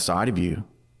puts that inside of you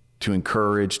to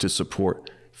encourage, to support,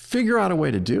 figure out a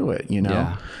way to do it,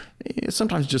 Yeah. It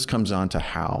sometimes just comes on to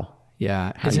how.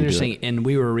 Yeah, it's interesting. And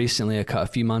we were recently a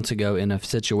few months ago in a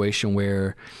situation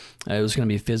where it was going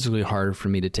to be physically hard for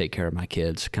me to take care of my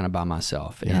kids kind of by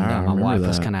myself. And my wife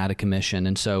was kind of out of commission.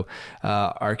 And so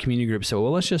our community group said,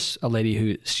 well, a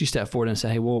lady she stepped forward and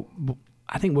said, hey, well,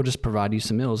 I think we'll just provide you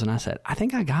some meals. And I said, I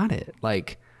think I got it.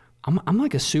 Like, I'm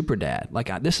like a super dad.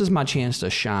 Like this is my chance to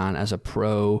shine as a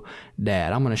pro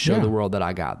dad. I'm going to show the world that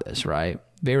I got this, right?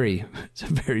 It's a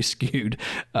very skewed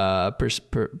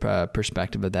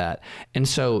perspective of that. And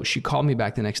so she called me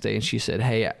back the next day and she said,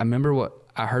 hey,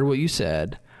 I heard what you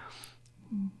said,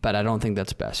 but I don't think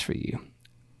that's best for you.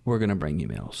 We're going to bring you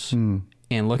meals.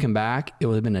 And looking back, it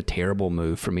would have been a terrible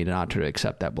move for me not to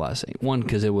accept that blessing. One,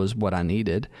 because it was what I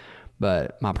needed,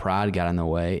 but my pride got in the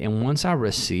way. And once I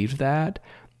received that,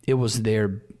 it was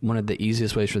one of the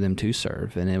easiest ways for them to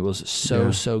serve. And it was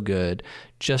so good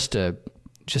just to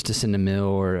send a meal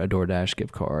or a DoorDash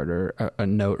gift card or a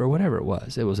note or whatever it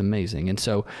was. It was amazing. And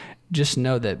so just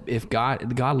know that if God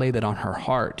laid that on her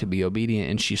heart to be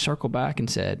obedient, and she circled back and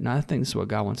said, no, I think this is what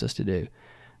God wants us to do.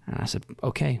 And I said,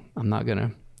 okay, I'm not going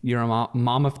to. You're a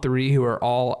mom of 3 who are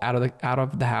all out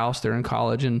of the house. They're in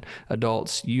college and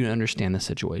adults. You understand the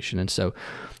situation. And so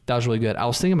that was really good. I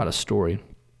was thinking about a story.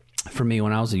 For me,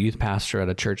 when I was a youth pastor at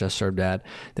a church I served at,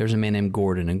 there was a man named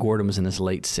Gordon, and Gordon was in his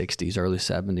late 60s, early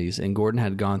 70s, and Gordon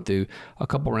had gone through a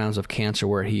couple rounds of cancer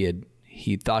where he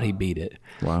thought he beat it,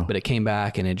 but it came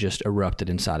back and it just erupted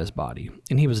inside his body,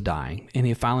 and he was dying. And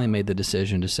he finally made the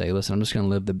decision to say, listen, I'm just going to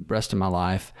live the rest of my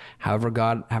life, however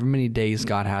many days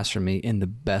God has for me, in the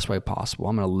best way possible.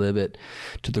 I'm going to live it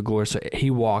to the glory. So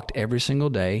he walked every single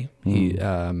day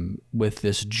with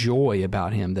this joy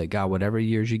about him that God, whatever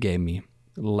years you gave me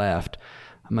left,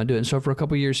 I'm going to do it. And so for a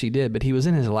couple of years he did, but he was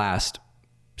in his last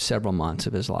several months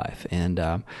of his life. And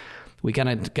we kind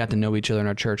of got to know each other in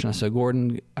our church. And I said,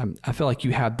 Gordon, I feel like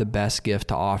you have the best gift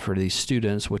to offer to these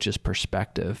students, which is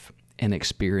perspective and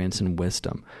experience and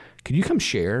wisdom. Could you come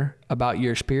share about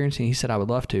your experience? And he said, I would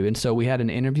love to. And so we had an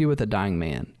interview with a dying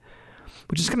man,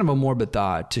 which is kind of a morbid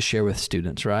thought to share with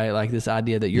students, right? Like this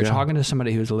idea that you're talking to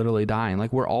somebody who's literally dying.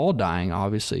 Like we're all dying,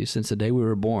 obviously, since the day we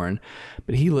were born,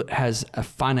 but he has a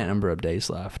finite number of days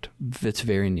left. It's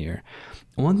very near.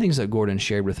 And one of the things that Gordon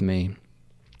shared with me,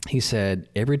 he said,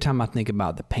 every time I think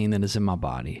about the pain that is in my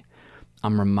body,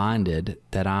 I'm reminded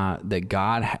that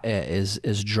God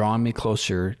is drawing me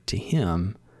closer to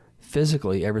him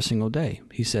physically every single day.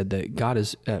 He said that God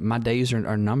is, my days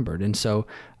are numbered. And so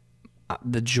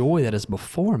the joy that is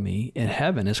before me in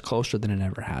heaven is closer than it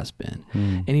ever has been.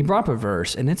 And he brought up a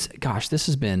verse, and this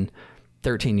has been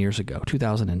 13 years ago,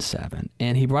 2007.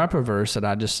 And he brought up a verse that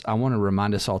I want to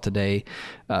remind us all today.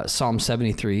 Psalm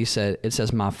 73, it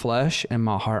says, my flesh and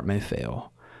my heart may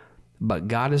fail, but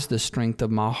God is the strength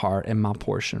of my heart and my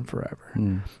portion forever.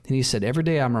 And he said, every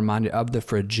day I'm reminded of the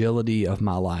fragility of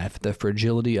my life, the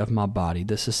fragility of my body,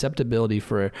 the susceptibility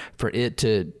for it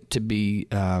to be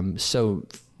so,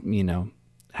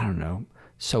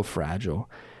 so fragile.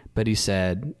 But he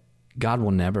said, God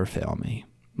will never fail me.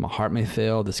 My heart may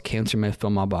fail, this cancer may fail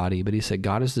my body, but he said,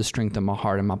 God is the strength of my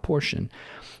heart and my portion.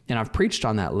 And I've preached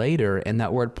on that later, and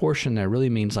that word portion there really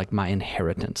means like my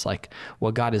inheritance, like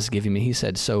what God is giving me. He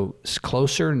said, so it's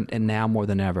closer and now more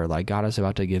than ever, like God is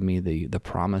about to give me the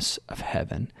promise of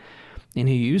heaven. And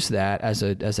he used that as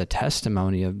a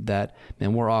testimony of that,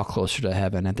 man, we're all closer to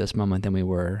heaven at this moment than we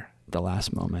were the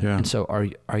last moment. Yeah. And so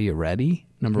are you ready?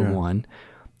 Number one.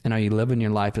 And are you living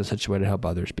your life in such a way to help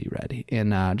others be ready?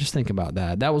 And just think about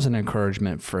that. That was an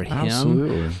encouragement for him.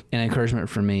 Absolutely. An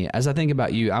encouragement for me. As I think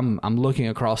about you, I'm looking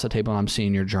across the table and I'm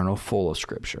seeing your journal full of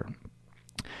scripture.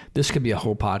 This could be a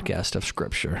whole podcast of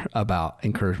scripture about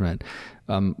encouragement.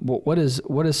 What is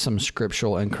some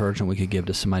scriptural encouragement we could give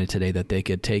to somebody today that they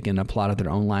could take and apply to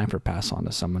their own life or pass on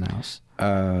to someone else?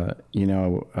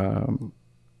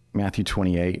 Matthew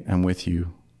 28, I'm with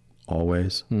you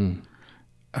always.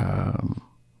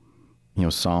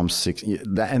 Psalm 6,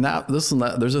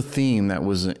 there's a theme that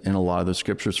was in a lot of the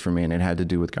scriptures for me, and it had to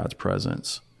do with God's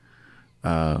presence,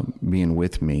 being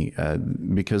with me,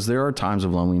 because there are times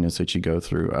of loneliness that you go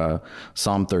through.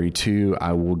 Psalm 32,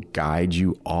 I will guide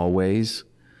you always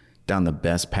down the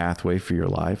best pathway for your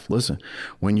life. Listen,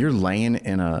 when you're laying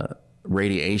in a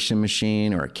radiation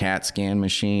machine or a CAT scan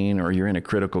machine, or you're in a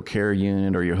critical care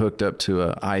unit, or you're hooked up to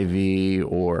a IV,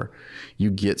 or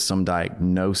you get some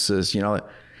diagnosis,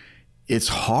 it's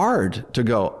hard to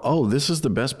go, oh, this is the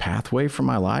best pathway for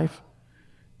my life.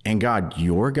 And God,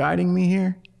 you're guiding me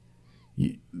here.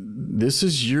 This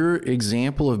is your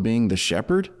example of being the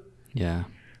shepherd. Yeah.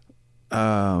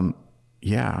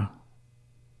 Yeah.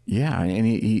 And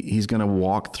he's going to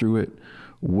walk through it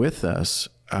with us.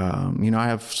 I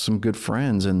have some good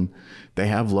friends, and they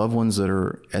have loved ones that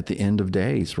are at the end of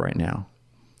days right now,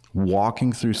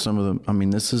 walking through some of them.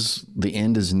 The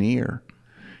end is near.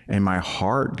 And my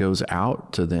heart goes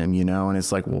out to them, and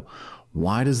it's like, well,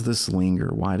 why does this linger?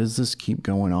 Why does this keep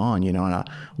going on? And I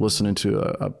listening to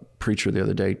a preacher the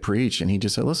other day preach, and he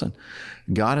just said, listen,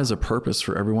 God has a purpose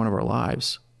for every one of our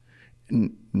lives.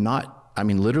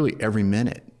 Literally every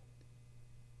minute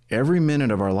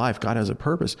of our life, God has a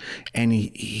purpose, and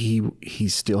he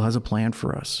still has a plan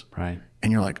for us. Right.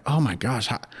 And you're like, oh my gosh,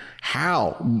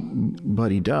 how?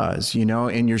 But he does,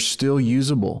 and you're still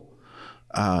usable.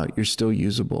 Happy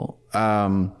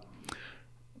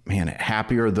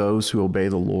are those who obey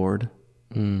the Lord.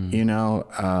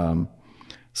 Psalm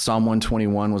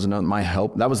 121 was another, my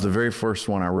help. That was the very first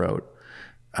one I wrote.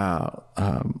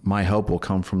 My help will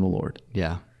come from the Lord.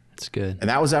 Yeah, that's good. And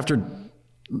that was after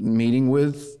meeting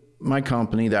with my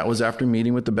company. That was after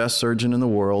meeting with the best surgeon in the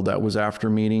world. That was after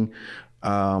meeting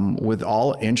with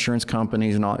all insurance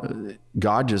companies and all.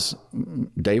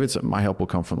 David said, my help will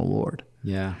come from the Lord.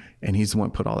 Yeah. And he's the one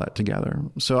who put all that together.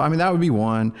 So, that would be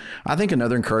one. I think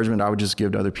another encouragement I would just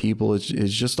give to other people is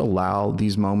just allow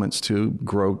these moments to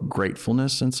grow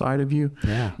gratefulness inside of you.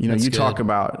 Yeah. You good. talk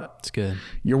about, it's good.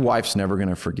 Your wife's never going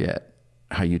to forget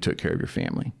how you took care of your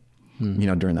family,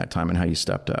 during that time, and how you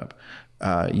stepped up.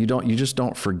 You just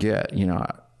don't forget,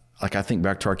 like I think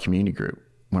back to our community group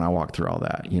when I walked through all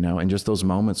that, and just those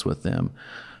moments with them.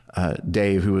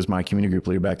 Dave, who was my community group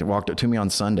leader back there, walked up to me on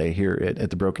Sunday here at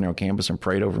the Broken Arrow campus and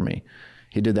prayed over me.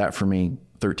 He did that for me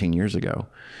 13 years ago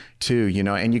too,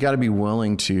 and you got to be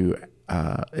willing to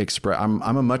express. I'm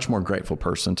a much more grateful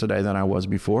person today than I was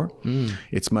before.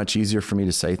 It's much easier for me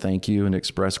to say thank you and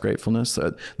express gratefulness.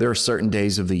 There are certain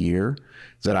days of the year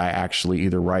that I actually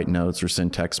either write notes or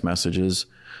send text messages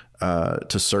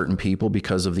to certain people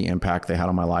because of the impact they had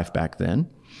on my life back then.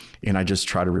 And I just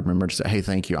try to remember to say, hey,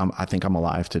 thank you. I think I'm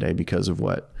alive today because of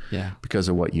what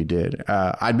you did.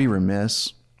 I'd be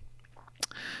remiss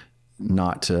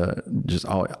not to just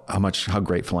how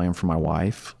grateful I am for my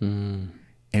wife and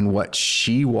what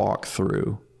she walked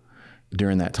through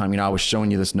during that time. I was showing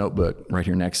you this notebook right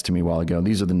here next to me a while ago.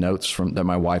 These are the notes that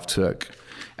my wife took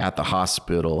at the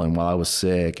hospital and while I was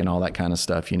sick and all that kind of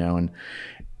stuff,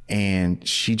 and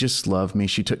she just loved me.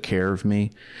 She took care of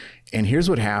me. And here's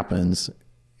what happens.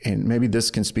 and maybe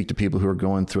this can speak to people who are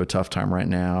going through a tough time right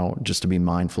now, just to be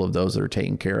mindful of those that are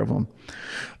taking care of them.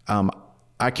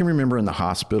 I can remember in the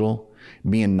hospital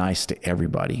being nice to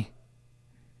everybody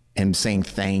and saying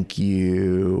thank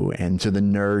you, and to the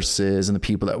nurses and the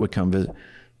people that would come visit,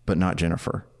 but not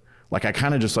Jennifer. Like, I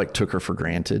kind of just like took her for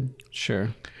granted. Sure.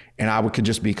 And I could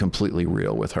just be completely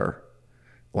real with her.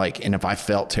 Like, and if I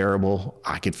felt terrible,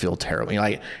 I could feel terrible.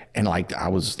 I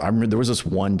remember there was this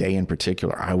one day in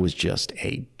particular, I was just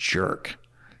a jerk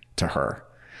to her,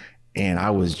 and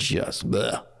I was just,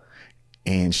 bleh.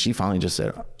 And she finally just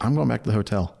said, I'm going back to the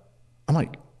hotel. I'm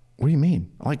like, what do you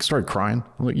mean? I like started crying.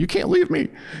 I'm like, you can't leave me.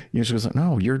 She was like,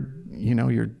 no, you're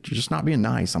just not being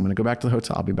nice. I'm going to go back to the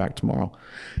hotel. I'll be back tomorrow.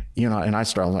 And I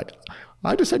started like,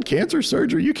 I just had cancer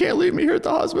surgery. You can't leave me here at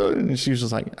the hospital. And she was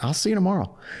just like, I'll see you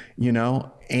tomorrow,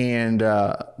 and,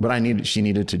 but she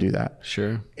needed to do that.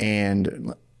 Sure.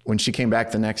 And when she came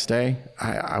back the next day,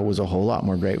 I was a whole lot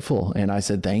more grateful. And I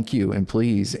said, thank you and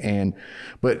please.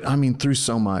 But I mean, through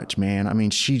so much, man, I mean,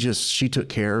 she took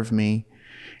care of me.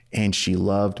 And she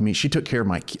loved me. She took care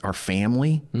of our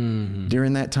family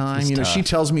during that time. It's tough. She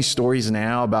tells me stories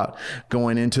now about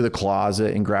going into the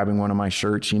closet and grabbing one of my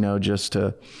shirts, just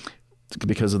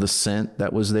because of the scent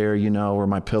that was there, or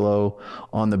my pillow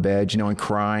on the bed, and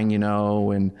crying,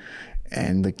 and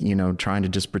trying to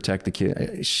just protect the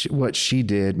kid. What she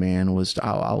did, man, was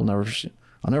I'll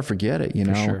never forget it,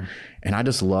 For sure. And I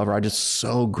just love her. I'm just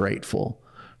so grateful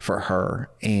for her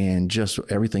and just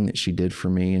everything that she did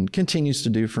for me and continues to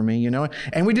do for me,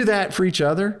 and we do that for each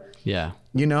other. Yeah.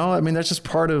 I mean, that's just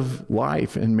part of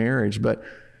life and marriage, but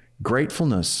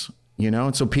gratefulness,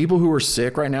 and so people who are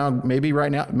sick right now,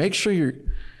 make sure you're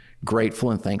grateful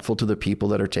and thankful to the people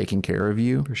that are taking care of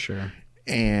you. For sure.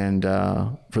 And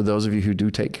for those of you who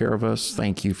do take care of us,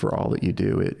 thank you for all that you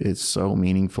do. It's so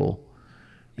meaningful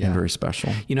and very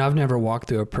special. I've never walked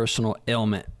through a personal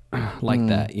ailment like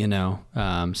that,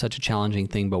 such a challenging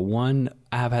thing. But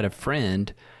I have had a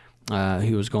friend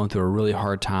who was going through a really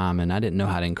hard time, and I didn't know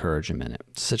how to encourage him in it.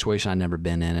 It's a situation I'd never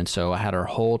been in. And so I had our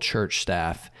whole church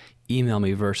staff email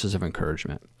me verses of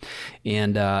encouragement.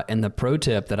 And the pro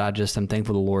tip that I'm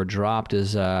thankful the Lord dropped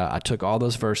is I took all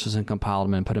those verses and compiled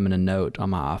them and put them in a note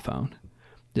on my iPhone,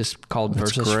 just called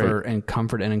verses for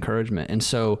comfort and encouragement. And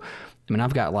so,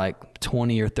 I've got like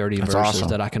 20 or 30 That's verses awesome.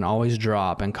 that I can always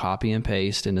drop and copy and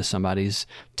paste into somebody's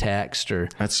text or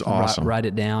That's awesome. write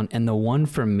it down. And the one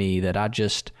from me that I'd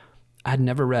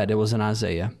never read, it was in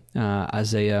Isaiah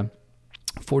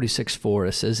 46:4.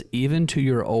 It says, even to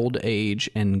your old age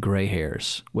and gray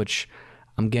hairs, which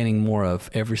I'm gaining more of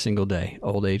every single day,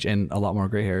 old age and a lot more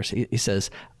gray hairs. He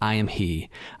says, I am he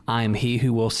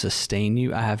who will sustain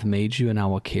you. I have made you and I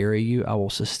will carry you. I will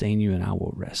sustain you and I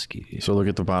will rescue you. So look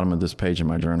at the bottom of this page in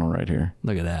my journal right here.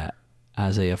 Look at that.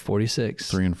 Isaiah 46.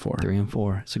 3 and 4. 3 and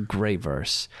 4. It's a great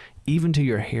verse. Even to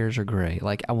your hairs are gray.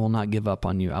 Like, I will not give up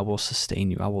on you. I will sustain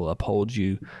you. I will uphold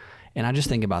you. And I just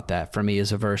think about that for me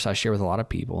as a verse I share with a lot of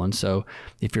people. And so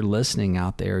if you're listening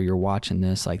out there, you're watching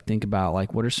this, like, think about,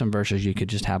 like, what are some verses you could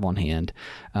just have on hand?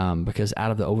 Because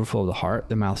out of the overflow of the heart,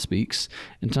 the mouth speaks.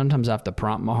 And sometimes I have to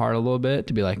prompt my heart a little bit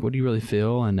to be like, what do you really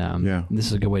feel? And this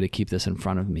is a good way to keep this in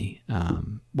front of me.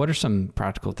 What are some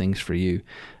practical things for you?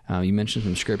 You mentioned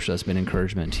some scripture that's been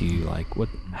encouragement to you. Like,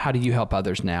 how do you help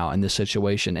others now in this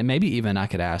situation? And maybe even I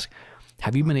could ask,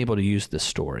 have you been able to use this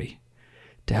story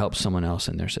to help someone else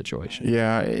in their situation?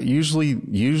 Yeah,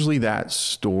 usually that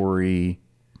story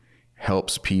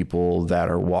helps people that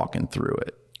are walking through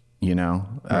it.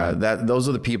 Right. Those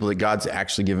are the people that God's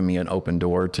actually given me an open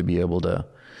door to be able to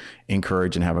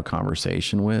encourage and have a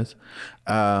conversation with.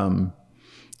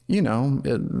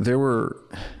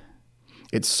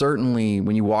 It's certainly,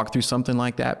 when you walk through something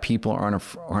like that, people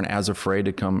aren't as afraid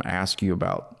to come ask you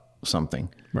about something.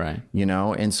 Right.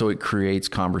 And so it creates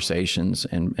conversations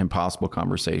and possible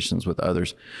conversations with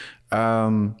others.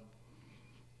 It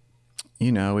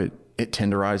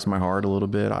tenderized my heart a little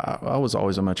bit. I was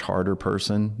always a much harder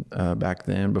person back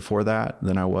then, before that,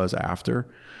 than I was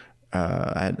after.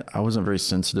 I wasn't very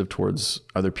sensitive towards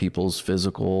other people's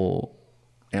physical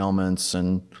ailments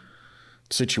and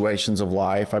situations of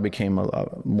life. I became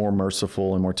more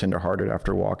merciful and more tenderhearted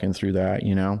after walking through that,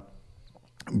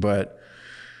 But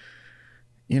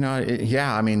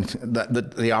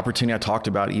the opportunity I talked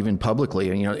about even publicly,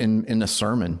 in the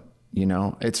sermon,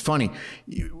 it's funny.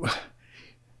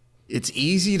 It's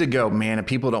easy to go, man,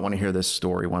 people don't want to hear this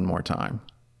story one more time.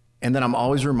 And then I'm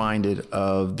always reminded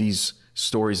of these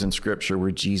stories in scripture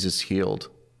where Jesus healed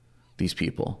these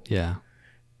people. Yeah.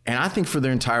 And I think for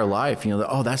their entire life, you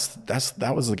know,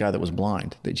 that was the guy that was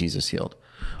blind that Jesus healed.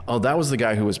 Oh, that was the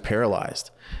guy who was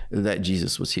paralyzed that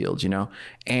Jesus was healed, you know?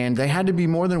 And they had to be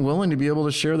more than willing to be able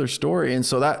to share their story. And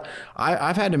so that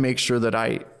I've had to make sure that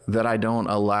I don't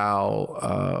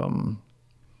allow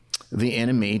the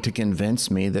enemy to convince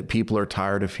me that people are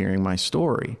tired of hearing my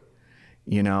story.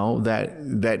 You know,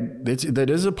 that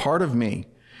is a part of me.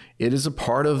 It is a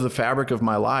part of the fabric of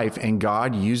my life, and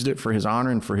God used it for his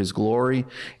honor and for his glory.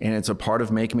 And it's a part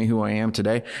of making me who I am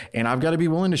today. And I've got to be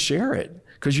willing to share it,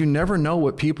 because you never know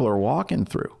what people are walking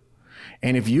through.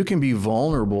 And if you can be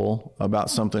vulnerable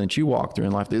about something that you walk through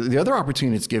in life, the other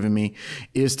opportunity it's given me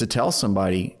is to tell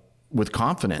somebody with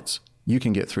confidence, you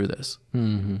can get through this.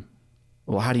 Mm-hmm.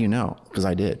 Well, how do you know? Because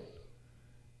I did,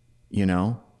 you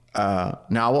know? Now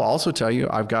I will also tell you,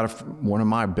 I've got one of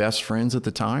my best friends at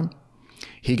the time.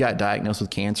 He got diagnosed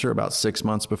with cancer about 6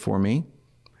 months before me.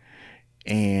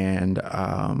 And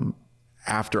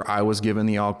after I was given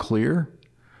the all clear,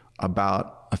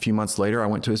 about a few months later, I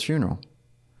went to his funeral.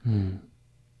 And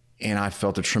I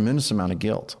felt a tremendous amount of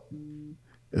guilt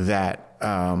that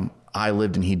I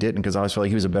lived and he didn't, because I always felt like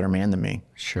he was a better man than me.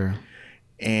 Sure.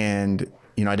 And,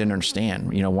 you know, I didn't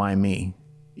understand, you know, why me?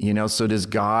 You know, so does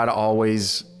God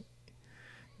always,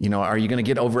 you know, are you going to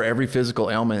get over every physical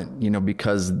ailment, you know,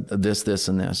 because of this,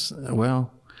 and this?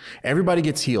 Well, everybody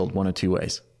gets healed one of two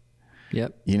ways.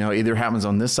 Yep. You know, either happens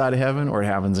on this side of heaven or it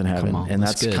happens in heaven. And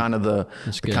that's kind of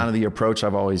the approach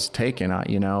I've always taken,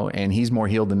 you know, and he's more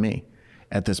healed than me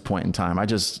at this point in time.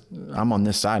 I'm on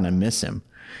this side and I miss him,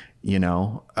 you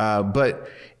know, but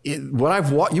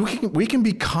we can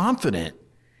be confident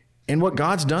in what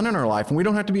God's done in our life, and we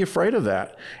don't have to be afraid of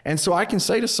that. And so I can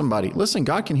say to somebody, listen,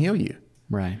 God can heal you.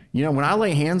 Right. You know, when I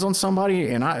lay hands on somebody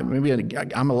and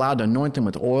I'm allowed to anoint them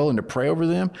with oil and to pray over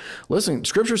them. Listen,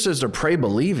 scripture says to pray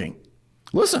believing.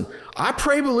 Listen, I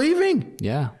pray believing.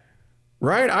 Yeah.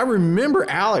 Right? I remember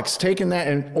Alex taking that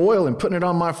and oil and putting it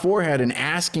on my forehead and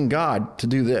asking God to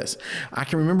do this. I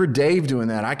can remember Dave doing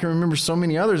that. I can remember so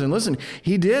many others. And listen,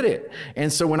 he did it.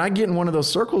 And so when I get in one of those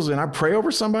circles and I pray over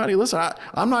somebody, listen,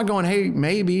 I'm not going, hey,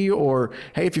 maybe, or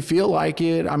hey, if you feel like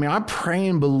it. I mean, I'm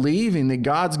praying, believing that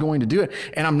God's going to do it.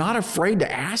 And I'm not afraid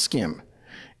to ask him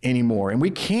anymore. And we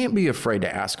can't be afraid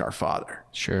to ask our Father.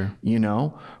 Sure. You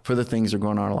know, for the things that are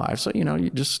going on in our lives. So, you know, you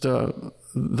just,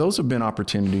 those have been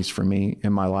opportunities for me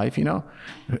in my life, you know.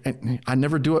 I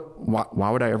never do it. Why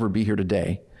would I ever be here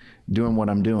today doing what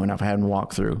I'm doing if I hadn't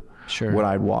walked through what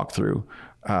I'd walked through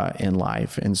in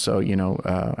life? And so, you know,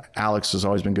 Alex has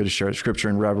always been good to share scripture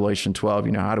in Revelation 12.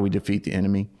 You know, how do we defeat the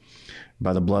enemy?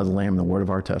 By the blood of the Lamb and the word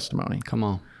of our testimony. Come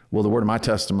on. Well, the word of my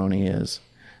testimony is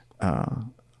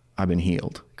I've been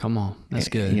healed. Come on. That's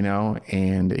good. You know,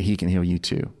 and he can heal you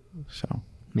too. So,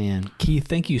 man, Keith,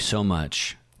 thank you so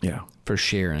much. Yeah. For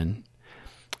sharing.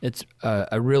 It's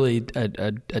a really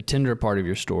a tender part of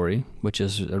your story, which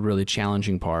is a really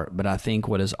challenging part, but I think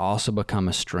what has also become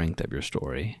a strength of your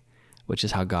story, which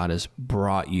is how God has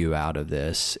brought you out of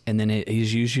this, and then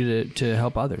he's used you to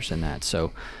help others in that.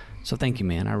 So thank you,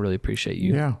 man. I really appreciate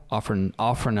you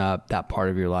offering up that part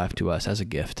of your life to us as a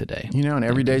gift today. You know, and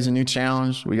every day's a new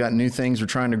challenge. We got new things we're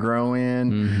trying to grow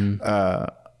in.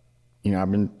 Mm-hmm. You know,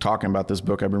 I've been talking about this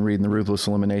book. I've been reading The Ruthless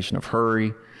Elimination of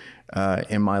Hurry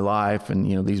in my life, and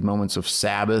you know, these moments of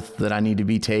Sabbath that I need to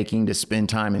be taking to spend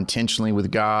time intentionally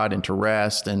with God and to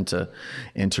rest and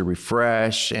to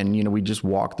refresh. And you know, we just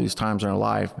walk these times in our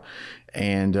life,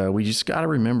 and we just got to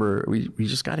remember we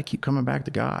just got to keep coming back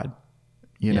to God.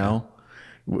 You know,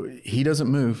 he doesn't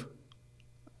move.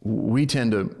 We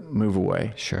tend to move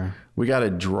away. Sure. We got to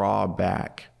draw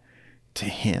back to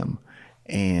him.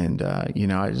 And, you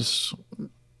know,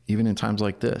 even in times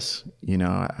like this, you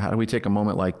know, how do we take a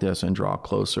moment like this and draw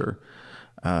closer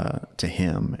to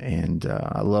him? And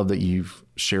I love that you've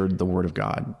shared the word of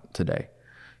God today.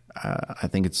 I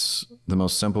think it's the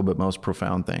most simple but most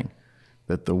profound thing,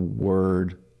 that the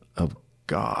word of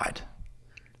God,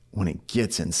 when it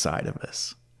gets inside of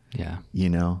us, you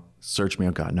know, search me,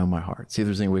 oh God, know my heart. See if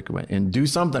there's any wicked way and do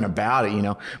something about it, you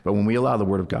know. But when we allow the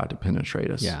word of God to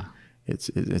penetrate us,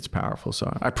 it's powerful.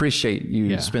 So I appreciate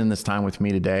you spending this time with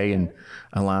me today and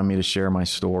allowing me to share my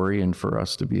story, and for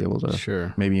us to be able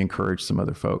to maybe encourage some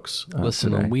other folks.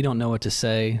 Listen, today. When we don't know what to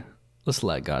say, let's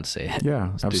let God say it. Yeah,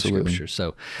 let's absolutely. Do scripture.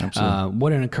 So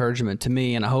what an encouragement to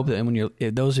me. And I hope that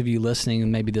if those of you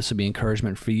listening, maybe this will be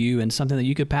encouragement for you and something that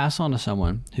you could pass on to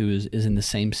someone who is in the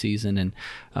same season. And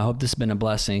I hope this has been a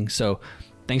blessing. So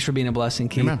thanks for being a blessing,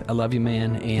 Keith. Amen. I love you,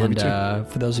 man. And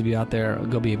for those of you out there,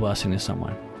 go be a blessing to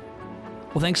someone.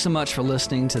 Well, thanks so much for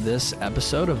listening to this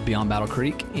episode of Beyond Battle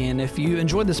Creek. And if you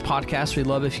enjoyed this podcast, we'd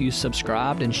love if you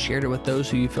subscribed and shared it with those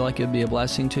who you feel like it would be a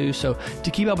blessing to. So to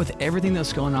keep up with everything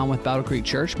that's going on with Battle Creek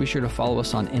Church, be sure to follow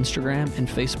us on Instagram and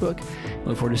Facebook.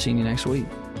 Look forward to seeing you next week.